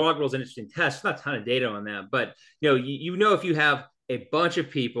log roll is an interesting test. Not a ton of data on that, but if you have a bunch of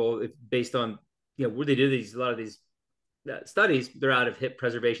people based on where they do a lot of these studies, they're out of hip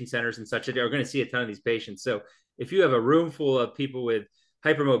preservation centers and such, that they're going to see a ton of these patients. So if you have a room full of people with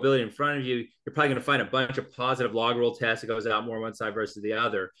hypermobility in front of you, you're probably going to find a bunch of positive log roll tests. It goes out more one side versus the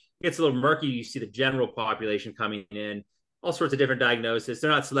other. It gets a little murky. You see the general population coming in, all sorts of different diagnoses. They're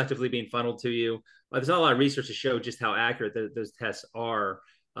not selectively being funneled to you. There's not a lot of research to show just how accurate those tests are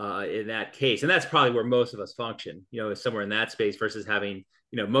in that case. And that's probably where most of us function, somewhere in that space, versus having,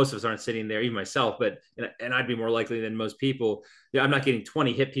 most of us aren't sitting there, even myself, and I'd be more likely than most people. I'm not getting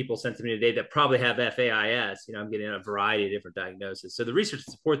 20 hip people sent to me today that probably have FAIS. I'm getting a variety of different diagnoses. So the research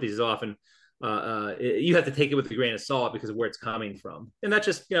to support these is often, you have to take it with a grain of salt because of where it's coming from. And that's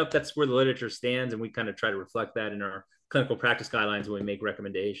just, that's where the literature stands. And we kind of try to reflect that in our clinical practice guidelines when we make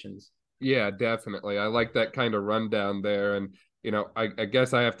recommendations. Yeah, definitely. I like that kind of rundown there. And, I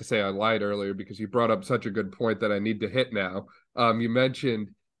guess I have to say I lied earlier because you brought up such a good point that I need to hit now. You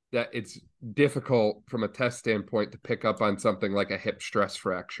mentioned that it's difficult from a test standpoint to pick up on something like a hip stress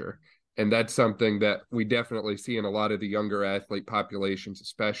fracture. And that's something that we definitely see in a lot of the younger athlete populations,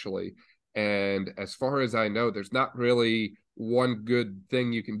 especially. And as far as I know, there's not really one good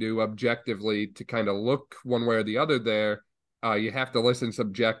thing you can do objectively to kind of look one way or the other there. You have to listen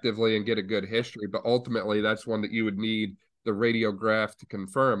subjectively and get a good history, but ultimately that's one that you would need the radiograph to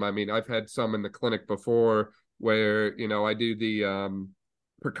confirm. I mean, I've had some in the clinic before where, I do the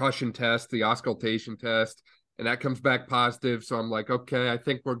percussion test, the auscultation test, and that comes back positive. So I'm like, okay, I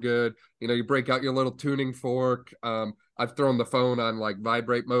think we're good. You break out your little tuning fork. I've thrown the phone on like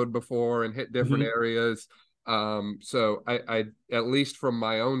vibrate mode before and hit different areas. So I, at least from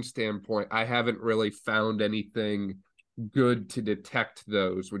my own standpoint, I haven't really found anything good to detect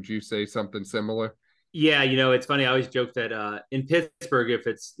those. Would you say something similar? Yeah, it's funny. I always joke that in Pittsburgh, if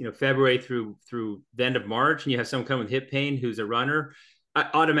it's February through the end of March, and you have someone come with hip pain who's a runner,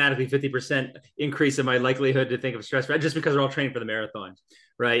 automatically 50% increase in my likelihood to think of stress, right? Just because they're all training for the marathon,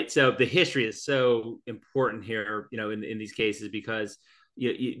 right? So the history is so important here, in these cases because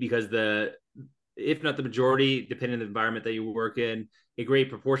because if not the majority, depending on the environment that you work in, a great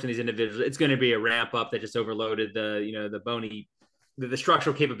proportion of these individuals, it's going to be a ramp up that just overloaded the bony, the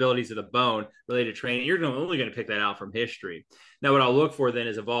structural capabilities of the bone related training. You're only going to pick that out from history. Now, what I'll look for then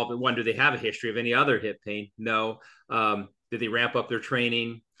is evolved. One, do they have a history of any other hip pain? No. Did they ramp up their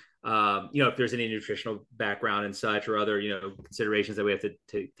training? If there's any nutritional background and such, or other, considerations that we have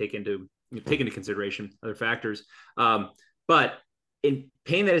to take into consideration, other factors. But in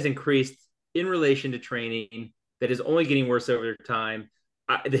pain that has increased in relation to training, that is only getting worse over time,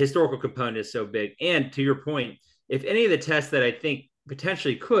 the historical component is so big. And to your point, if any of the tests that I think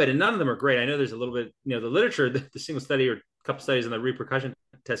potentially could, and none of them are great. I know there's a little bit, the literature, the single study or a couple studies on the repercussion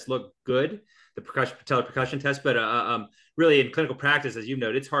test look good, the patellar percussion test, but really in clinical practice, as you've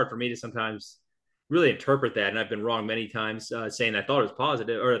noted, it's hard for me to sometimes really interpret that. And I've been wrong many times, saying I thought it was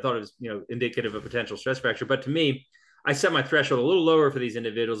positive, or I thought it was, indicative of potential stress fracture. But to me, I set my threshold a little lower for these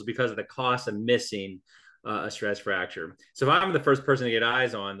individuals because of the cost of missing a stress fracture. So if I'm the first person to get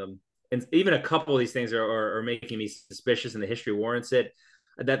eyes on them, and even a couple of these things are making me suspicious and the history warrants it,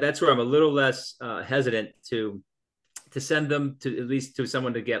 that's where I'm a little less hesitant to send them to at least to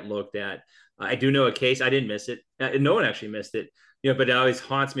someone to get looked at. I do know a case. I didn't miss it. No one actually missed it, but it always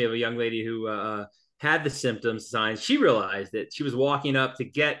haunts me of a young lady who had the symptoms, signs. She realized that she was walking up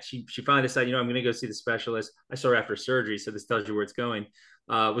to she finally decided, I'm going to go see the specialist. I saw her after surgery, so this tells you where it's going.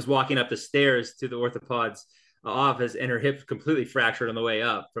 Was walking up the stairs to the orthopod's office, and her hip completely fractured on the way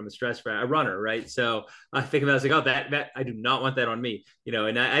up from a stress fracture. A runner, right? So I think about it, I was like, oh, that I do not want that on me,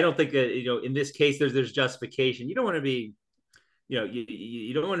 and I don't think that, in this case there's justification. You don't want to be,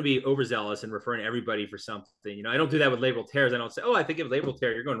 you don't want to be overzealous and referring everybody for something. I don't do that with labral tears. I don't say, oh, I think of labral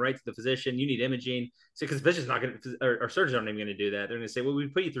tear. You're going right to the physician. You need imaging. So because the physician's not going to, or surgeons aren't even going to do that. They're going to say, well, we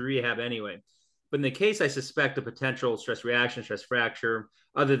put you through rehab anyway. But in the case I suspect a potential stress reaction, stress fracture,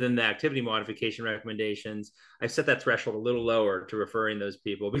 other than the activity modification recommendations, I've set that threshold a little lower to referring those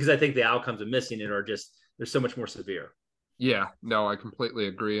people because I think the outcomes of missing it are just, they're so much more severe. Yeah, no, I completely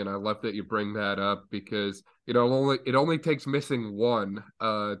agree, and I love that you bring that up because it only takes missing one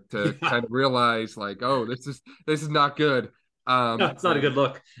to kind of realize like, oh, this is not good. No, it's not a good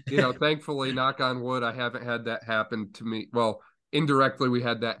look. Thankfully, knock on wood, I haven't had that happen to me. Well, indirectly, we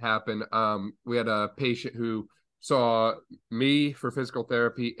had that happen. We had a patient who saw me for physical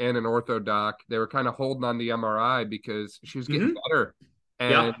therapy and an ortho doc. They were kind of holding on the MRI because she was getting better.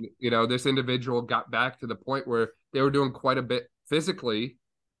 And, this individual got back to the point where they were doing quite a bit physically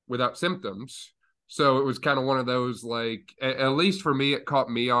without symptoms. So it was kind of one of those, like, at least for me, it caught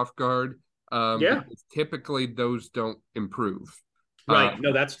me off guard. Because typically those don't improve. Right.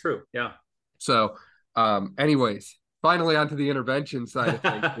 No, that's true. Yeah. So, anyways, finally onto the intervention side of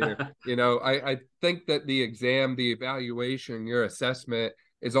things here. I think that the exam, the evaluation, your assessment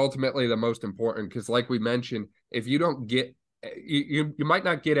is ultimately the most important because, like we mentioned, if you don't get you might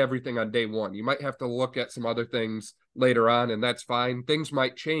not get everything on day one. You might have to look at some other things later on, and that's fine. Things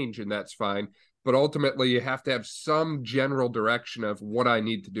might change, and that's fine. But ultimately, you have to have some general direction of what I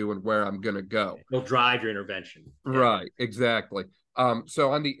need to do and where I'm going to go. It'll drive your intervention. Right, exactly.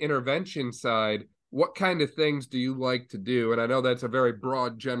 So on the intervention side, what kind of things do you like to do? And I know that's a very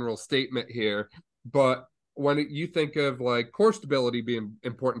broad general statement here, but when you think of like core stability being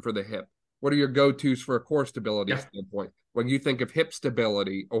important for the hip, what are your go-tos for a core stability standpoint? When you think of hip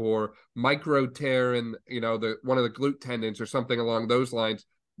stability or micro tear in, one of the glute tendons or something along those lines,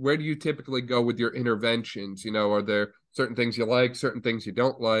 where do you typically go with your interventions? Are there certain things you like, certain things you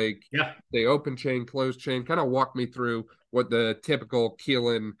don't like? Yeah. They open chain, closed chain. Kind of walk me through what the typical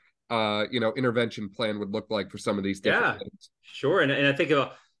Keelan, intervention plan would look like for some of these different things. Sure. And I think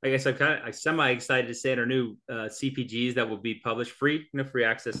I guess I'm semi excited to say in our new CPGs that will be published free, free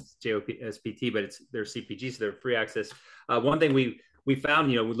access to JOSPT, but they're CPGs, so they're free access. One thing we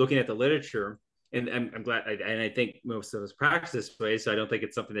found, looking at the literature, and I'm glad, and I think most of us practice this way, so I don't think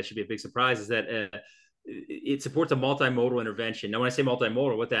it's something that should be a big surprise, is that it supports a multimodal intervention. Now, when I say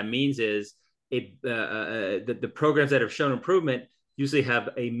multimodal, what that means is the programs that have shown improvement usually have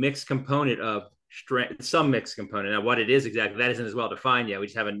a mixed component of strength, some mixed component. Now, what it is exactly, that isn't as well defined yet. We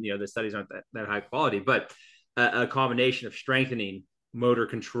just haven't, the studies aren't that high quality, but a combination of strengthening, motor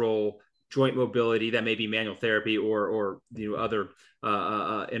control, joint mobility, that may be manual therapy or other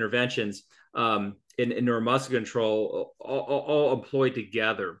interventions, in neuromuscular control, all employed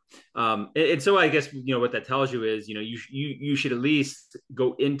together. And so I guess, what that tells you is, you should at least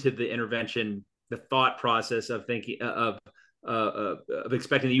go into the intervention, the thought process of thinking of of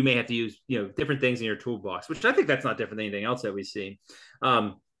expecting that you may have to use, different things in your toolbox, which I think that's not different than anything else that we see.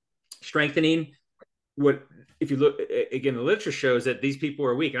 Strengthening, what if you look again, the literature shows that these people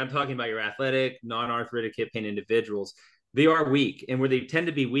are weak, and I'm talking about your athletic, non-arthritic hip pain individuals. They are weak, and where they tend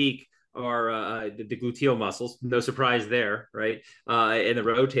to be weak are the gluteal muscles. No surprise there, right? And the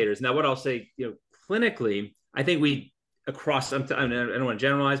rotators. Now, what I'll say, clinically, I think we across. I don't want to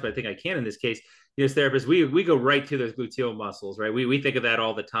generalize, but I think I can in this case. As therapists, we go right to those gluteal muscles, right? We think of that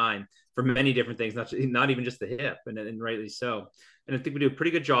all the time for many different things, not even just the hip, and rightly so. And I think we do a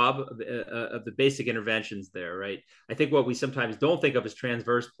pretty good job of the basic interventions there, right? I think what we sometimes don't think of is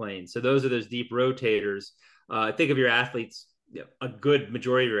transverse planes. So those are those deep rotators. Think of your athletes, a good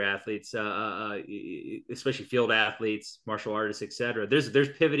majority of your athletes, especially field athletes, martial artists, etc. There's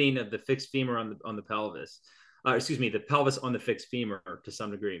pivoting of the fixed femur on the pelvis. The pelvis on the fixed femur to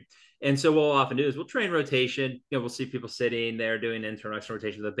some degree. And so what we'll often do is we'll train rotation. We'll see people sitting there doing internal external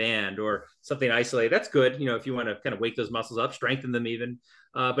rotation of the band or something isolated. That's good, if you want to kind of wake those muscles up, strengthen them even.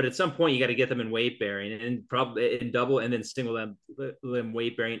 But at some point, you got to get them in weight bearing and probably in double and then single them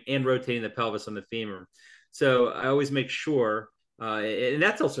weight bearing and rotating the pelvis on the femur. So I always make sure, and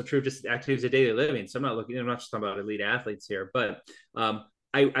that's also true of just activities of daily living. So I'm not just talking about elite athletes here, but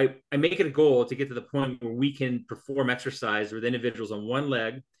I make it a goal to get to the point where we can perform exercise with individuals on one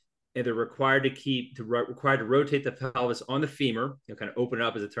leg, and they're required to rotate the pelvis on the femur, kind of open it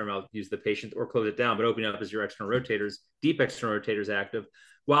up as a term I'll use the patient, or close it down, but open it up as your external rotators, deep external rotators active,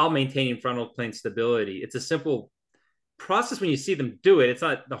 while maintaining frontal plane stability. It's a simple process when you see them do it. It's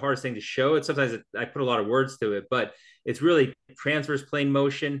not the hardest thing to show. I put a lot of words to it, but it's really transverse plane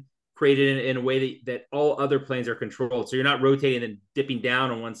motion created in a way that all other planes are controlled. So you're not rotating and dipping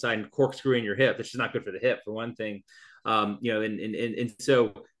down on one side and corkscrewing your hip. That's just not good for the hip, for one thing. And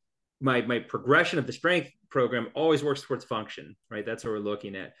so my progression of the strength program always works towards function, right? That's what we're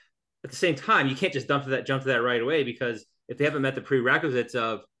looking at. At the same time, you can't just jump to that right away, because if they haven't met the prerequisites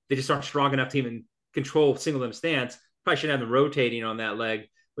of they just aren't strong enough to even control single limb stance, probably shouldn't have them rotating on that leg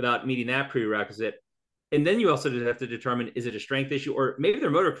without meeting that prerequisite. And then you also have to determine, is it a strength issue, or maybe their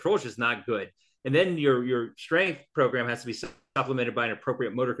motor control is just not good. And then your strength program has to be supplemented by an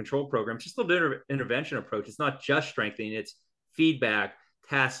appropriate motor control program. It's just a little bit of intervention approach. It's not just strengthening, it's feedback,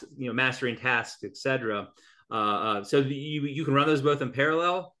 tasks, mastering tasks, etc. So you can run those both in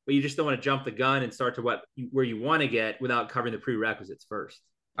parallel, but you just don't want to jump the gun and start to where you want to get without covering the prerequisites first.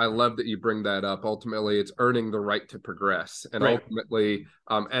 I love that you bring that up. Ultimately, it's earning the right to progress. And right. Ultimately,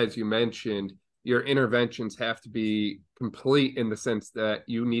 as you mentioned, your interventions have to be complete in the sense that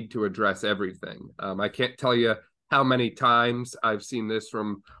you need to address everything. I can't tell you how many times I've seen this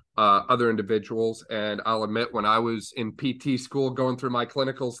from other individuals. And I'll admit, when I was in PT school going through my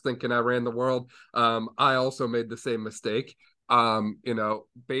clinicals thinking I ran the world, I also made the same mistake.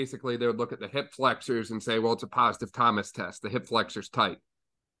 Basically they would look at the hip flexors and say, well, it's a positive Thomas test. The hip flexor's tight.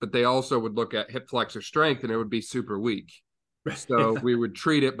 But they also would look at hip flexor strength and it would be super weak. So we would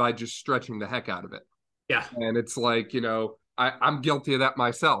treat it by just stretching the heck out of it. Yeah. And it's like, I'm guilty of that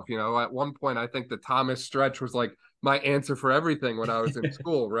myself. At one point, I think the Thomas stretch was like my answer for everything when I was in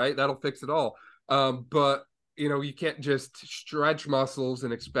school, right? That'll fix it all. But, you can't just stretch muscles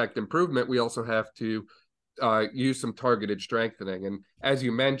and expect improvement. We also have to use some targeted strengthening. And as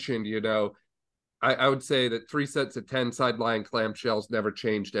you mentioned, I would say that 3 sets of 10 side-lying clamshells never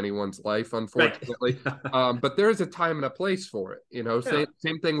changed anyone's life, unfortunately. Right. But there's a time and a place for it.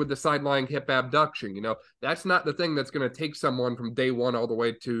 Same thing with the side-lying hip abduction. That's not the thing that's going to take someone from day one all the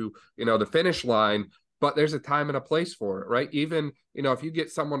way to, the finish line. But there's a time and a place for it, right? Even, if you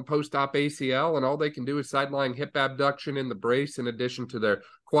get someone post-op ACL and all they can do is side-lying hip abduction in the brace, in addition to their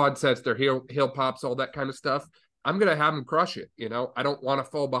quad sets, their heel pops, all that kind of stuff, I'm going to have them crush it. I don't want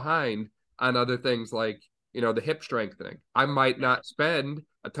to fall behind on other things like, the hip strengthening. I might not spend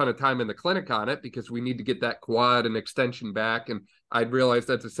a ton of time in the clinic on it because we need to get that quad and extension back. And I realize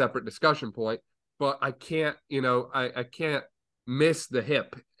that's a separate discussion point, but I can't, I can't miss the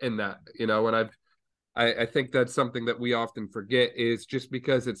hip in that, and I think that's something that we often forget, is just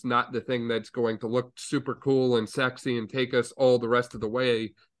because it's not the thing that's going to look super cool and sexy and take us all the rest of the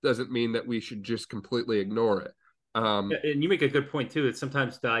way doesn't mean that we should just completely ignore it. And you make a good point too. That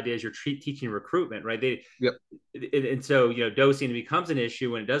sometimes the idea is you're teaching recruitment, right? Yep. And so dosing becomes an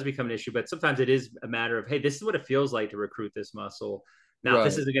issue when it does become an issue. But sometimes it is a matter of, hey, this is what it feels like to recruit this muscle. Now, if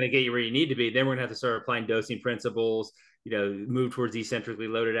this isn't going to get you where you need to be, then we're going to have to start applying dosing principles. Move towards eccentrically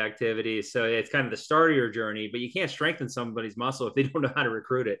loaded activities. So it's kind of the start of your journey, but you can't strengthen somebody's muscle if they don't know how to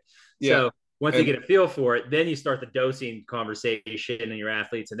recruit it. Yeah. Once they And get a feel for it, then you start the dosing conversation in your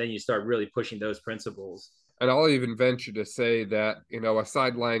athletes, and then you start really pushing those principles. And I'll even venture to say that, a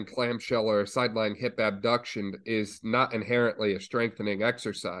sideline clamshell or a sideline hip abduction is not inherently a strengthening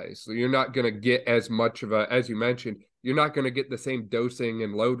exercise. So you're not going to get as much of as you mentioned, you're not going to get the same dosing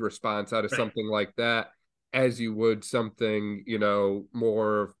and load response out of Right. something like that as you would something,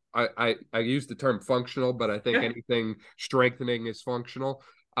 more. I use the term functional, but I think Yeah. anything strengthening is functional.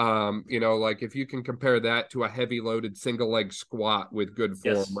 Like if you can compare that to a heavy loaded single leg squat with good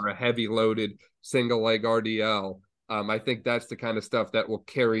form Yes. or a heavy loaded single leg RDL. I think that's the kind of stuff that will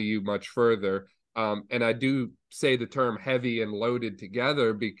carry you much further. And I do say the term heavy and loaded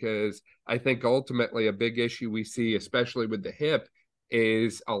together because I think ultimately a big issue we see, especially with the hip,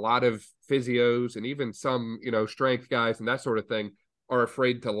 is a lot of physios and even some, strength guys and that sort of thing are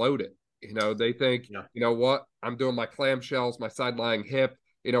afraid to load it. They think, Yeah. what, I'm doing my clamshells, my side lying hip,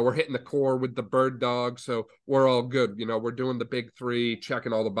 we're hitting the core with the bird dog, so we're all good. We're doing the big three,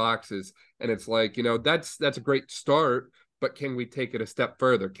 checking all the boxes. And it's like, that's a great start, but can we take it a step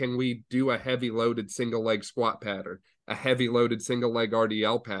further? Can we do a heavy loaded single leg squat pattern, a heavy loaded single leg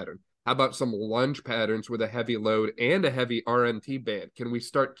RDL pattern? How about some lunge patterns with a heavy load and a heavy RNT band? Can we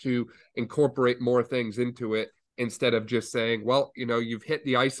start to incorporate more things into it instead of just saying, well, you've hit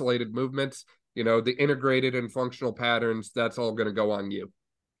the isolated movements, the integrated and functional patterns, that's all going to go on you.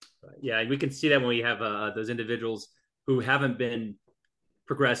 Yeah, we can see that when we have those individuals who haven't been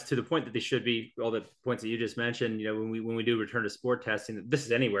progressed to the point that they should be. All the points that you just mentioned, when we do return to sport testing, this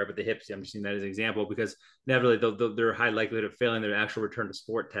is anywhere, but the hips, I'm just using that as an example because inevitably they're high likelihood of failing their actual return to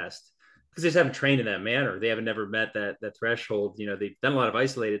sport test because they just haven't trained in that manner. They haven't never met that threshold. They've done a lot of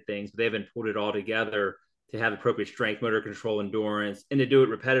isolated things, but they haven't pulled it all together to have appropriate strength, motor control, endurance, and to do it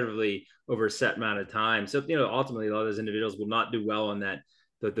repetitively over a set amount of time. So, ultimately, a lot of those individuals will not do well on that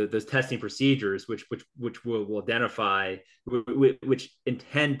those testing procedures, which will identify, which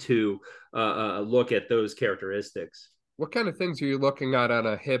intend to look at those characteristics. What kind of things are you looking at on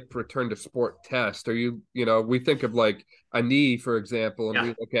a hip return to sport test? Are you, we think of like a knee, for example, and Yeah,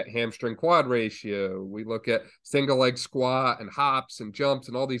 we look at hamstring quad ratio. We look at single leg squat and hops and jumps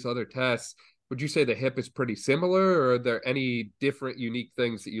and all these other tests. Would you say the hip is pretty similar, or are there any different unique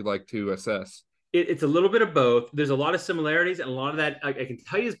things that you like to assess? it's a little bit of both. There's a lot of similarities, and a lot of that I can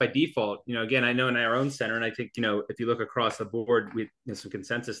tell you is by default. Again, I know in our own center, and I think if you look across the board, we some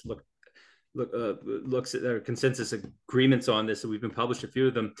consensus looks at their consensus agreements on this. So we've been published a few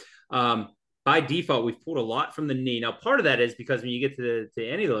of them. By default, we've pulled a lot from the knee. Now, part of that is because when you get to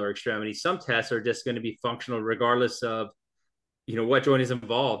any lower extremity, some tests are just going to be functional regardless of what joint is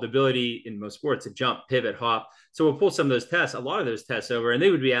involved, the ability in most sports to jump, pivot, hop. So we'll pull some of those tests, a lot of those tests over, and they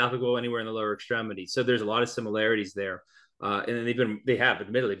would be applicable anywhere in the lower extremity. So there's a lot of similarities there. And they have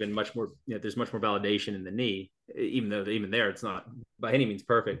admittedly been much more, there's much more validation in the knee, even though even there, it's not by any means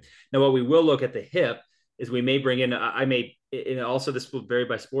perfect. Now, what we will look at the hip is we may bring in, and also this will vary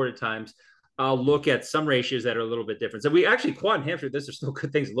by sport at times. I'll look at some ratios that are a little bit different. So we actually quad and hamstring, those are still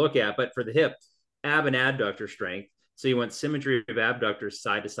good things to look at, but for the hip, ab and adductor strength. So you want symmetry of abductors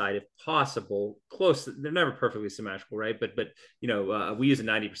side to side, if possible, close. They're never perfectly symmetrical, right? But we use a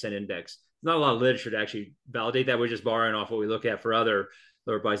 90% index. There's not a lot of literature to actually validate that. We're just borrowing off what we look at for other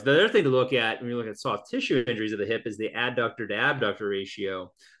lower bodies. The other thing to look at when you look at soft tissue injuries of the hip is the adductor to abductor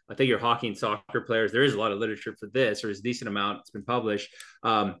ratio. I think your hockey and soccer players, there is a lot of literature for this, or is a decent amount. It's been published.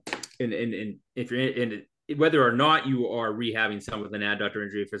 And if you're in whether or not you are rehabbing someone with an adductor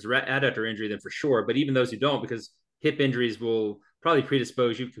injury, if it's an adductor injury, then for sure. But even those who don't, because hip injuries will probably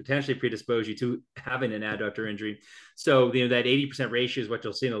potentially predispose you to having an adductor injury. So, that 80% ratio is what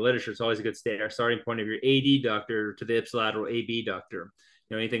you'll see in the literature. It's always a good starting point of your adductor to the ipsilateral abductor.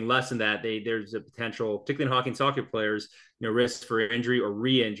 Anything less than that, there's a potential, particularly in hockey and soccer players, risk for injury or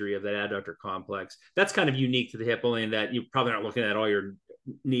re-injury of that adductor complex. That's kind of unique to the hip, only in that you're probably not looking at all your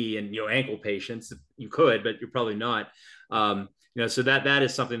knee and ankle patients. You could, but you're probably not. So that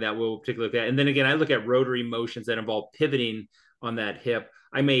is something that we'll particularly look at. And then again, I look at rotary motions that involve pivoting on that hip.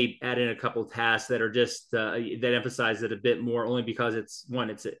 I may add in a couple of tasks that are just that emphasize it a bit more, only because it's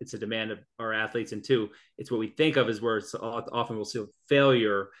a demand of our athletes, and two, it's what we think of as where it's often we'll see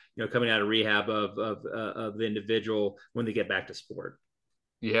failure, coming out of rehab of the individual when they get back to sport.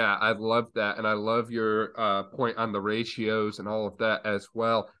 Yeah, I love that, and I love your point on the ratios and all of that as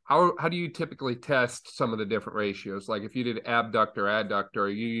well. How do you typically test some of the different ratios? Like if you did abductor, adductor, are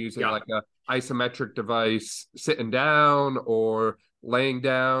you using like a isometric device sitting down or laying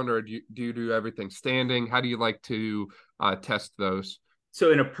down, or do you do everything standing? How do you like to test those?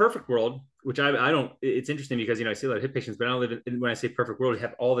 So in a perfect world, which I don't, it's interesting because, I see a lot of hip patients, but I don't live in, when I say perfect world, you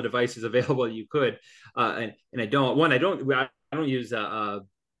have all the devices available that you could. And I don't use, I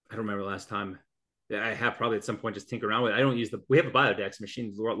don't remember the last time. I have probably at some point just tinker around with it. I don't use we have a Biodex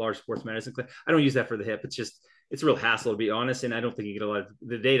machine, large sports medicine. I don't use that for the hip. It's a real hassle, to be honest. And I don't think you get a lot of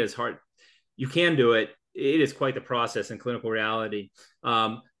the data is hard. You can do it. It is quite the process in clinical reality.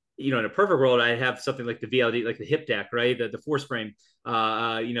 In a perfect world, I'd have something like the VLD, like the hip deck, right? The force frame, that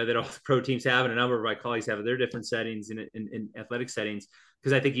all the pro teams have, and a number of my colleagues have their different settings in athletic settings.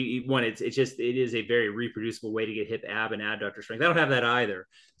 Because I think it is a very reproducible way to get hip, ab, and adductor strength. I don't have that either.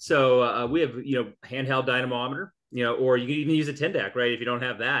 So we have, handheld dynamometer, or you can even use a Tindac, right? If you don't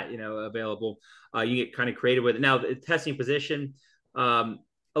have that, available, you get kind of creative with it. Now, the testing position, I'll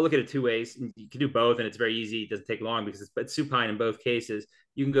look at it two ways. You can do both, and it's very easy. It doesn't take long because it's supine in both cases.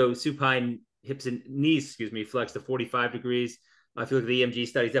 You can go supine hips and knees, flex to 45 degrees. If you look at the EMG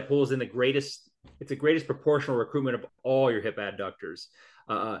studies, that pulls in the greatest proportional recruitment of all your hip adductors.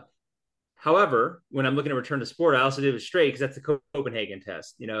 However, when I'm looking to return to sport, I also do it straight because that's the Copenhagen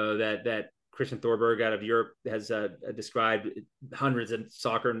test, that Christian Thorberg out of Europe has described hundreds of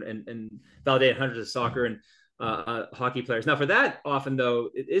soccer and validated hundreds of soccer and hockey players. Now, for that, often though,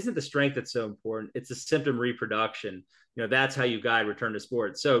 it isn't the strength that's so important. It's the symptom reproduction. That's how you guide return to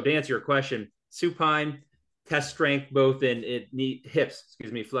sport. So to answer your question, supine, test strength both in hips,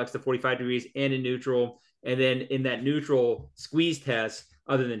 flex to 45 degrees and in neutral. And then in that neutral squeeze test,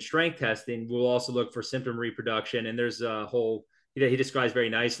 other than strength testing, we'll also look for symptom reproduction. And there's a whole, he describes very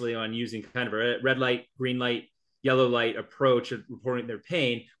nicely on using kind of a red light, green light, yellow light approach of reporting their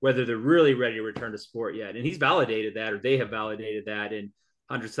pain, whether they're really ready to return to sport yet. And he's validated that, or they have validated that in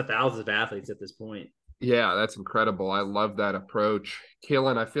hundreds of thousands of athletes at this point. Yeah, that's incredible. I love that approach.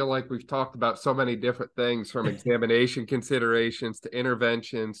 Keelan, I feel like we've talked about so many different things, from examination considerations to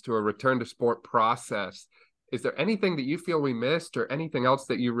interventions to a return to sport process. Is there anything that you feel we missed, or anything else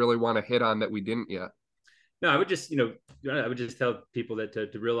that you really want to hit on that we didn't yet? No, I would just, tell people that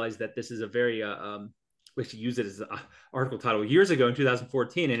to realize that this is a very, we should use it as an article title years ago in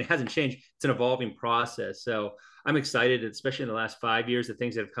 2014, and it hasn't changed. It's an evolving process. So I'm excited, especially in the last 5 years, the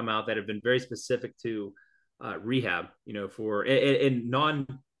things that have come out that have been very specific to rehab, for in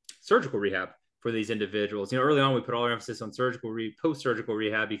non-surgical rehab for these individuals. Early on, we put all our emphasis on post-surgical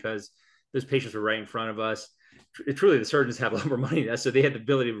rehab because those patients were right in front of us. Truly, the surgeons have a lot more money than us, so they had the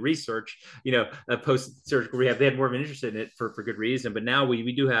ability to research, post-surgical rehab. They had more of an interest in it for good reason. But now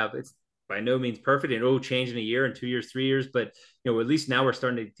we do have, it's by no means perfect, and it'll change in a year, in 2 years, 3 years. But at least now we're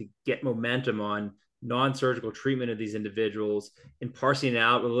starting to get momentum on non-surgical treatment of these individuals and parsing it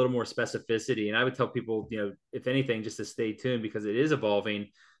out with a little more specificity. And I would tell people, if anything, just to stay tuned because it is evolving.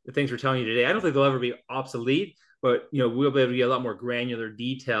 The things we're telling you today, I don't think they'll ever be obsolete, but we'll be able to get a lot more granular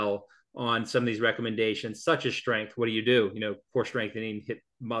detail on some of these recommendations, such as strength. What do you do? Core strengthening, hip,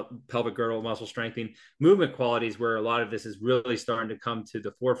 pelvic girdle, muscle strengthening, movement qualities, where a lot of this is really starting to come to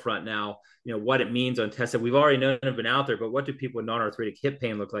the forefront now. What it means on tests that we've already known have been out there, but what do people with non-arthritic hip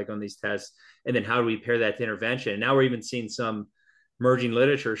pain look like on these tests? And then how do we pair that to intervention? And now we're even seeing some emerging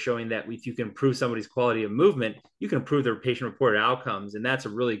literature showing that if you can improve somebody's quality of movement, you can improve their patient-reported outcomes. And that's a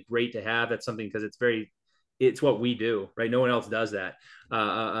really great to have. That's something because it's what we do, right? No one else does that.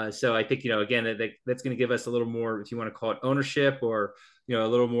 So I think, again, that's going to give us a little more, if you want to call it ownership, or, a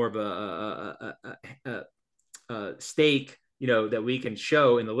little more of a stake, that we can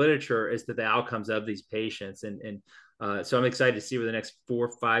show in the literature as to the outcomes of these patients. And so I'm excited to see over the next 4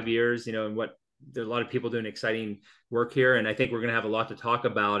 or 5 years, and what there's a lot of people doing exciting work here. And I think we're going to have a lot to talk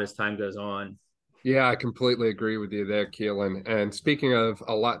about as time goes on. Yeah, I completely agree with you there, Keelan. And speaking of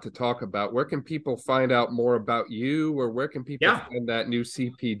a lot to talk about, where can people find out more about you, or where can people find that new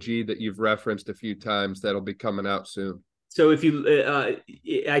CPG that you've referenced a few times that'll be coming out soon? So if you,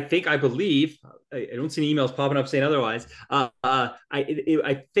 I believe, I don't see any emails popping up saying otherwise.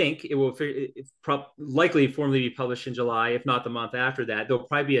 I think it will likely formally be published in July, if not the month after that. There'll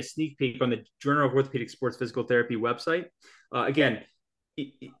probably be a sneak peek on the Journal of Orthopedic Sports Physical Therapy website. Again,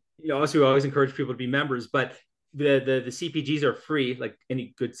 also we always encourage people to be members, but the CPGs are free, like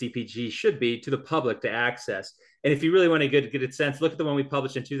any good CPG should be, to the public to access. And if you really want to get a sense, look at the one we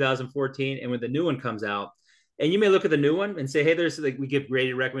published in 2014, and when the new one comes out, and you may look at the new one and say, hey, we give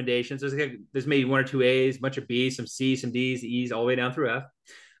graded recommendations. There's maybe 1 or 2 A's, a bunch of B's, some C's, some D's, E's, all the way down through F.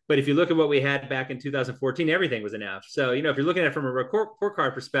 But if you look at what we had back in 2014, everything was an F. So, if you're looking at it from a report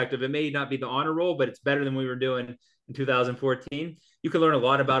card perspective, it may not be the honor roll, but it's better than we were doing in 2014. You can learn a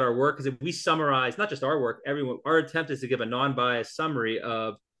lot about our work because if we summarize, not just our work, our attempt is to give a non-biased summary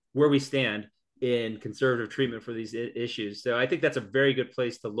of where we stand in conservative treatment for these issues. So I think that's a very good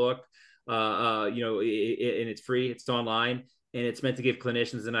place to look. and it's free, it's online, and it's meant to give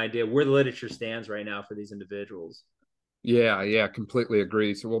clinicians an idea where the literature stands right now for these individuals. Yeah, completely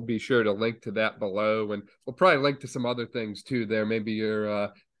agree. So we'll be sure to link to that below, and we'll probably link to some other things too there. Maybe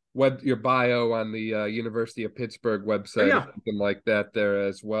your bio on the University of Pittsburgh Oh website or yeah. something like that there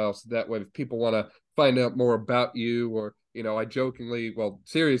as well. So that way, if people want to find out more about you, or I jokingly, well,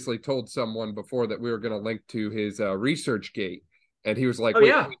 seriously, told someone before that we were going to link to his ResearchGate, and he was like, Oh "Wait,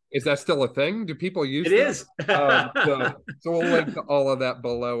 yeah. is that still a thing? Do people use It that?" is. So we'll link to all of that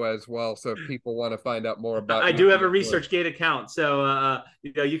below as well. So if people want to find out more about I you, do have a ResearchGate account, so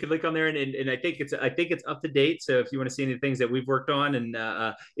you can click on there, and I think it's up to date. So if you want to see any things that we've worked on, and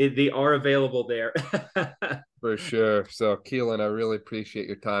they are available there. for sure. So Keelan, I really appreciate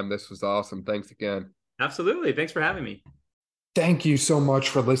your time. This was awesome. Thanks again. Absolutely. Thanks for having me. Thank you so much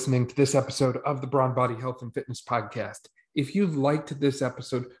for listening to this episode of the Brawn Body Health and Fitness Podcast. If you liked this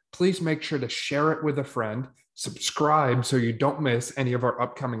episode, please make sure to share it with a friend, subscribe so you don't miss any of our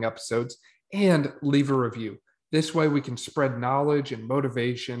upcoming episodes, and leave a review. This way we can spread knowledge and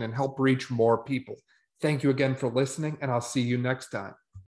motivation and help reach more people. Thank you again for listening, and I'll see you next time.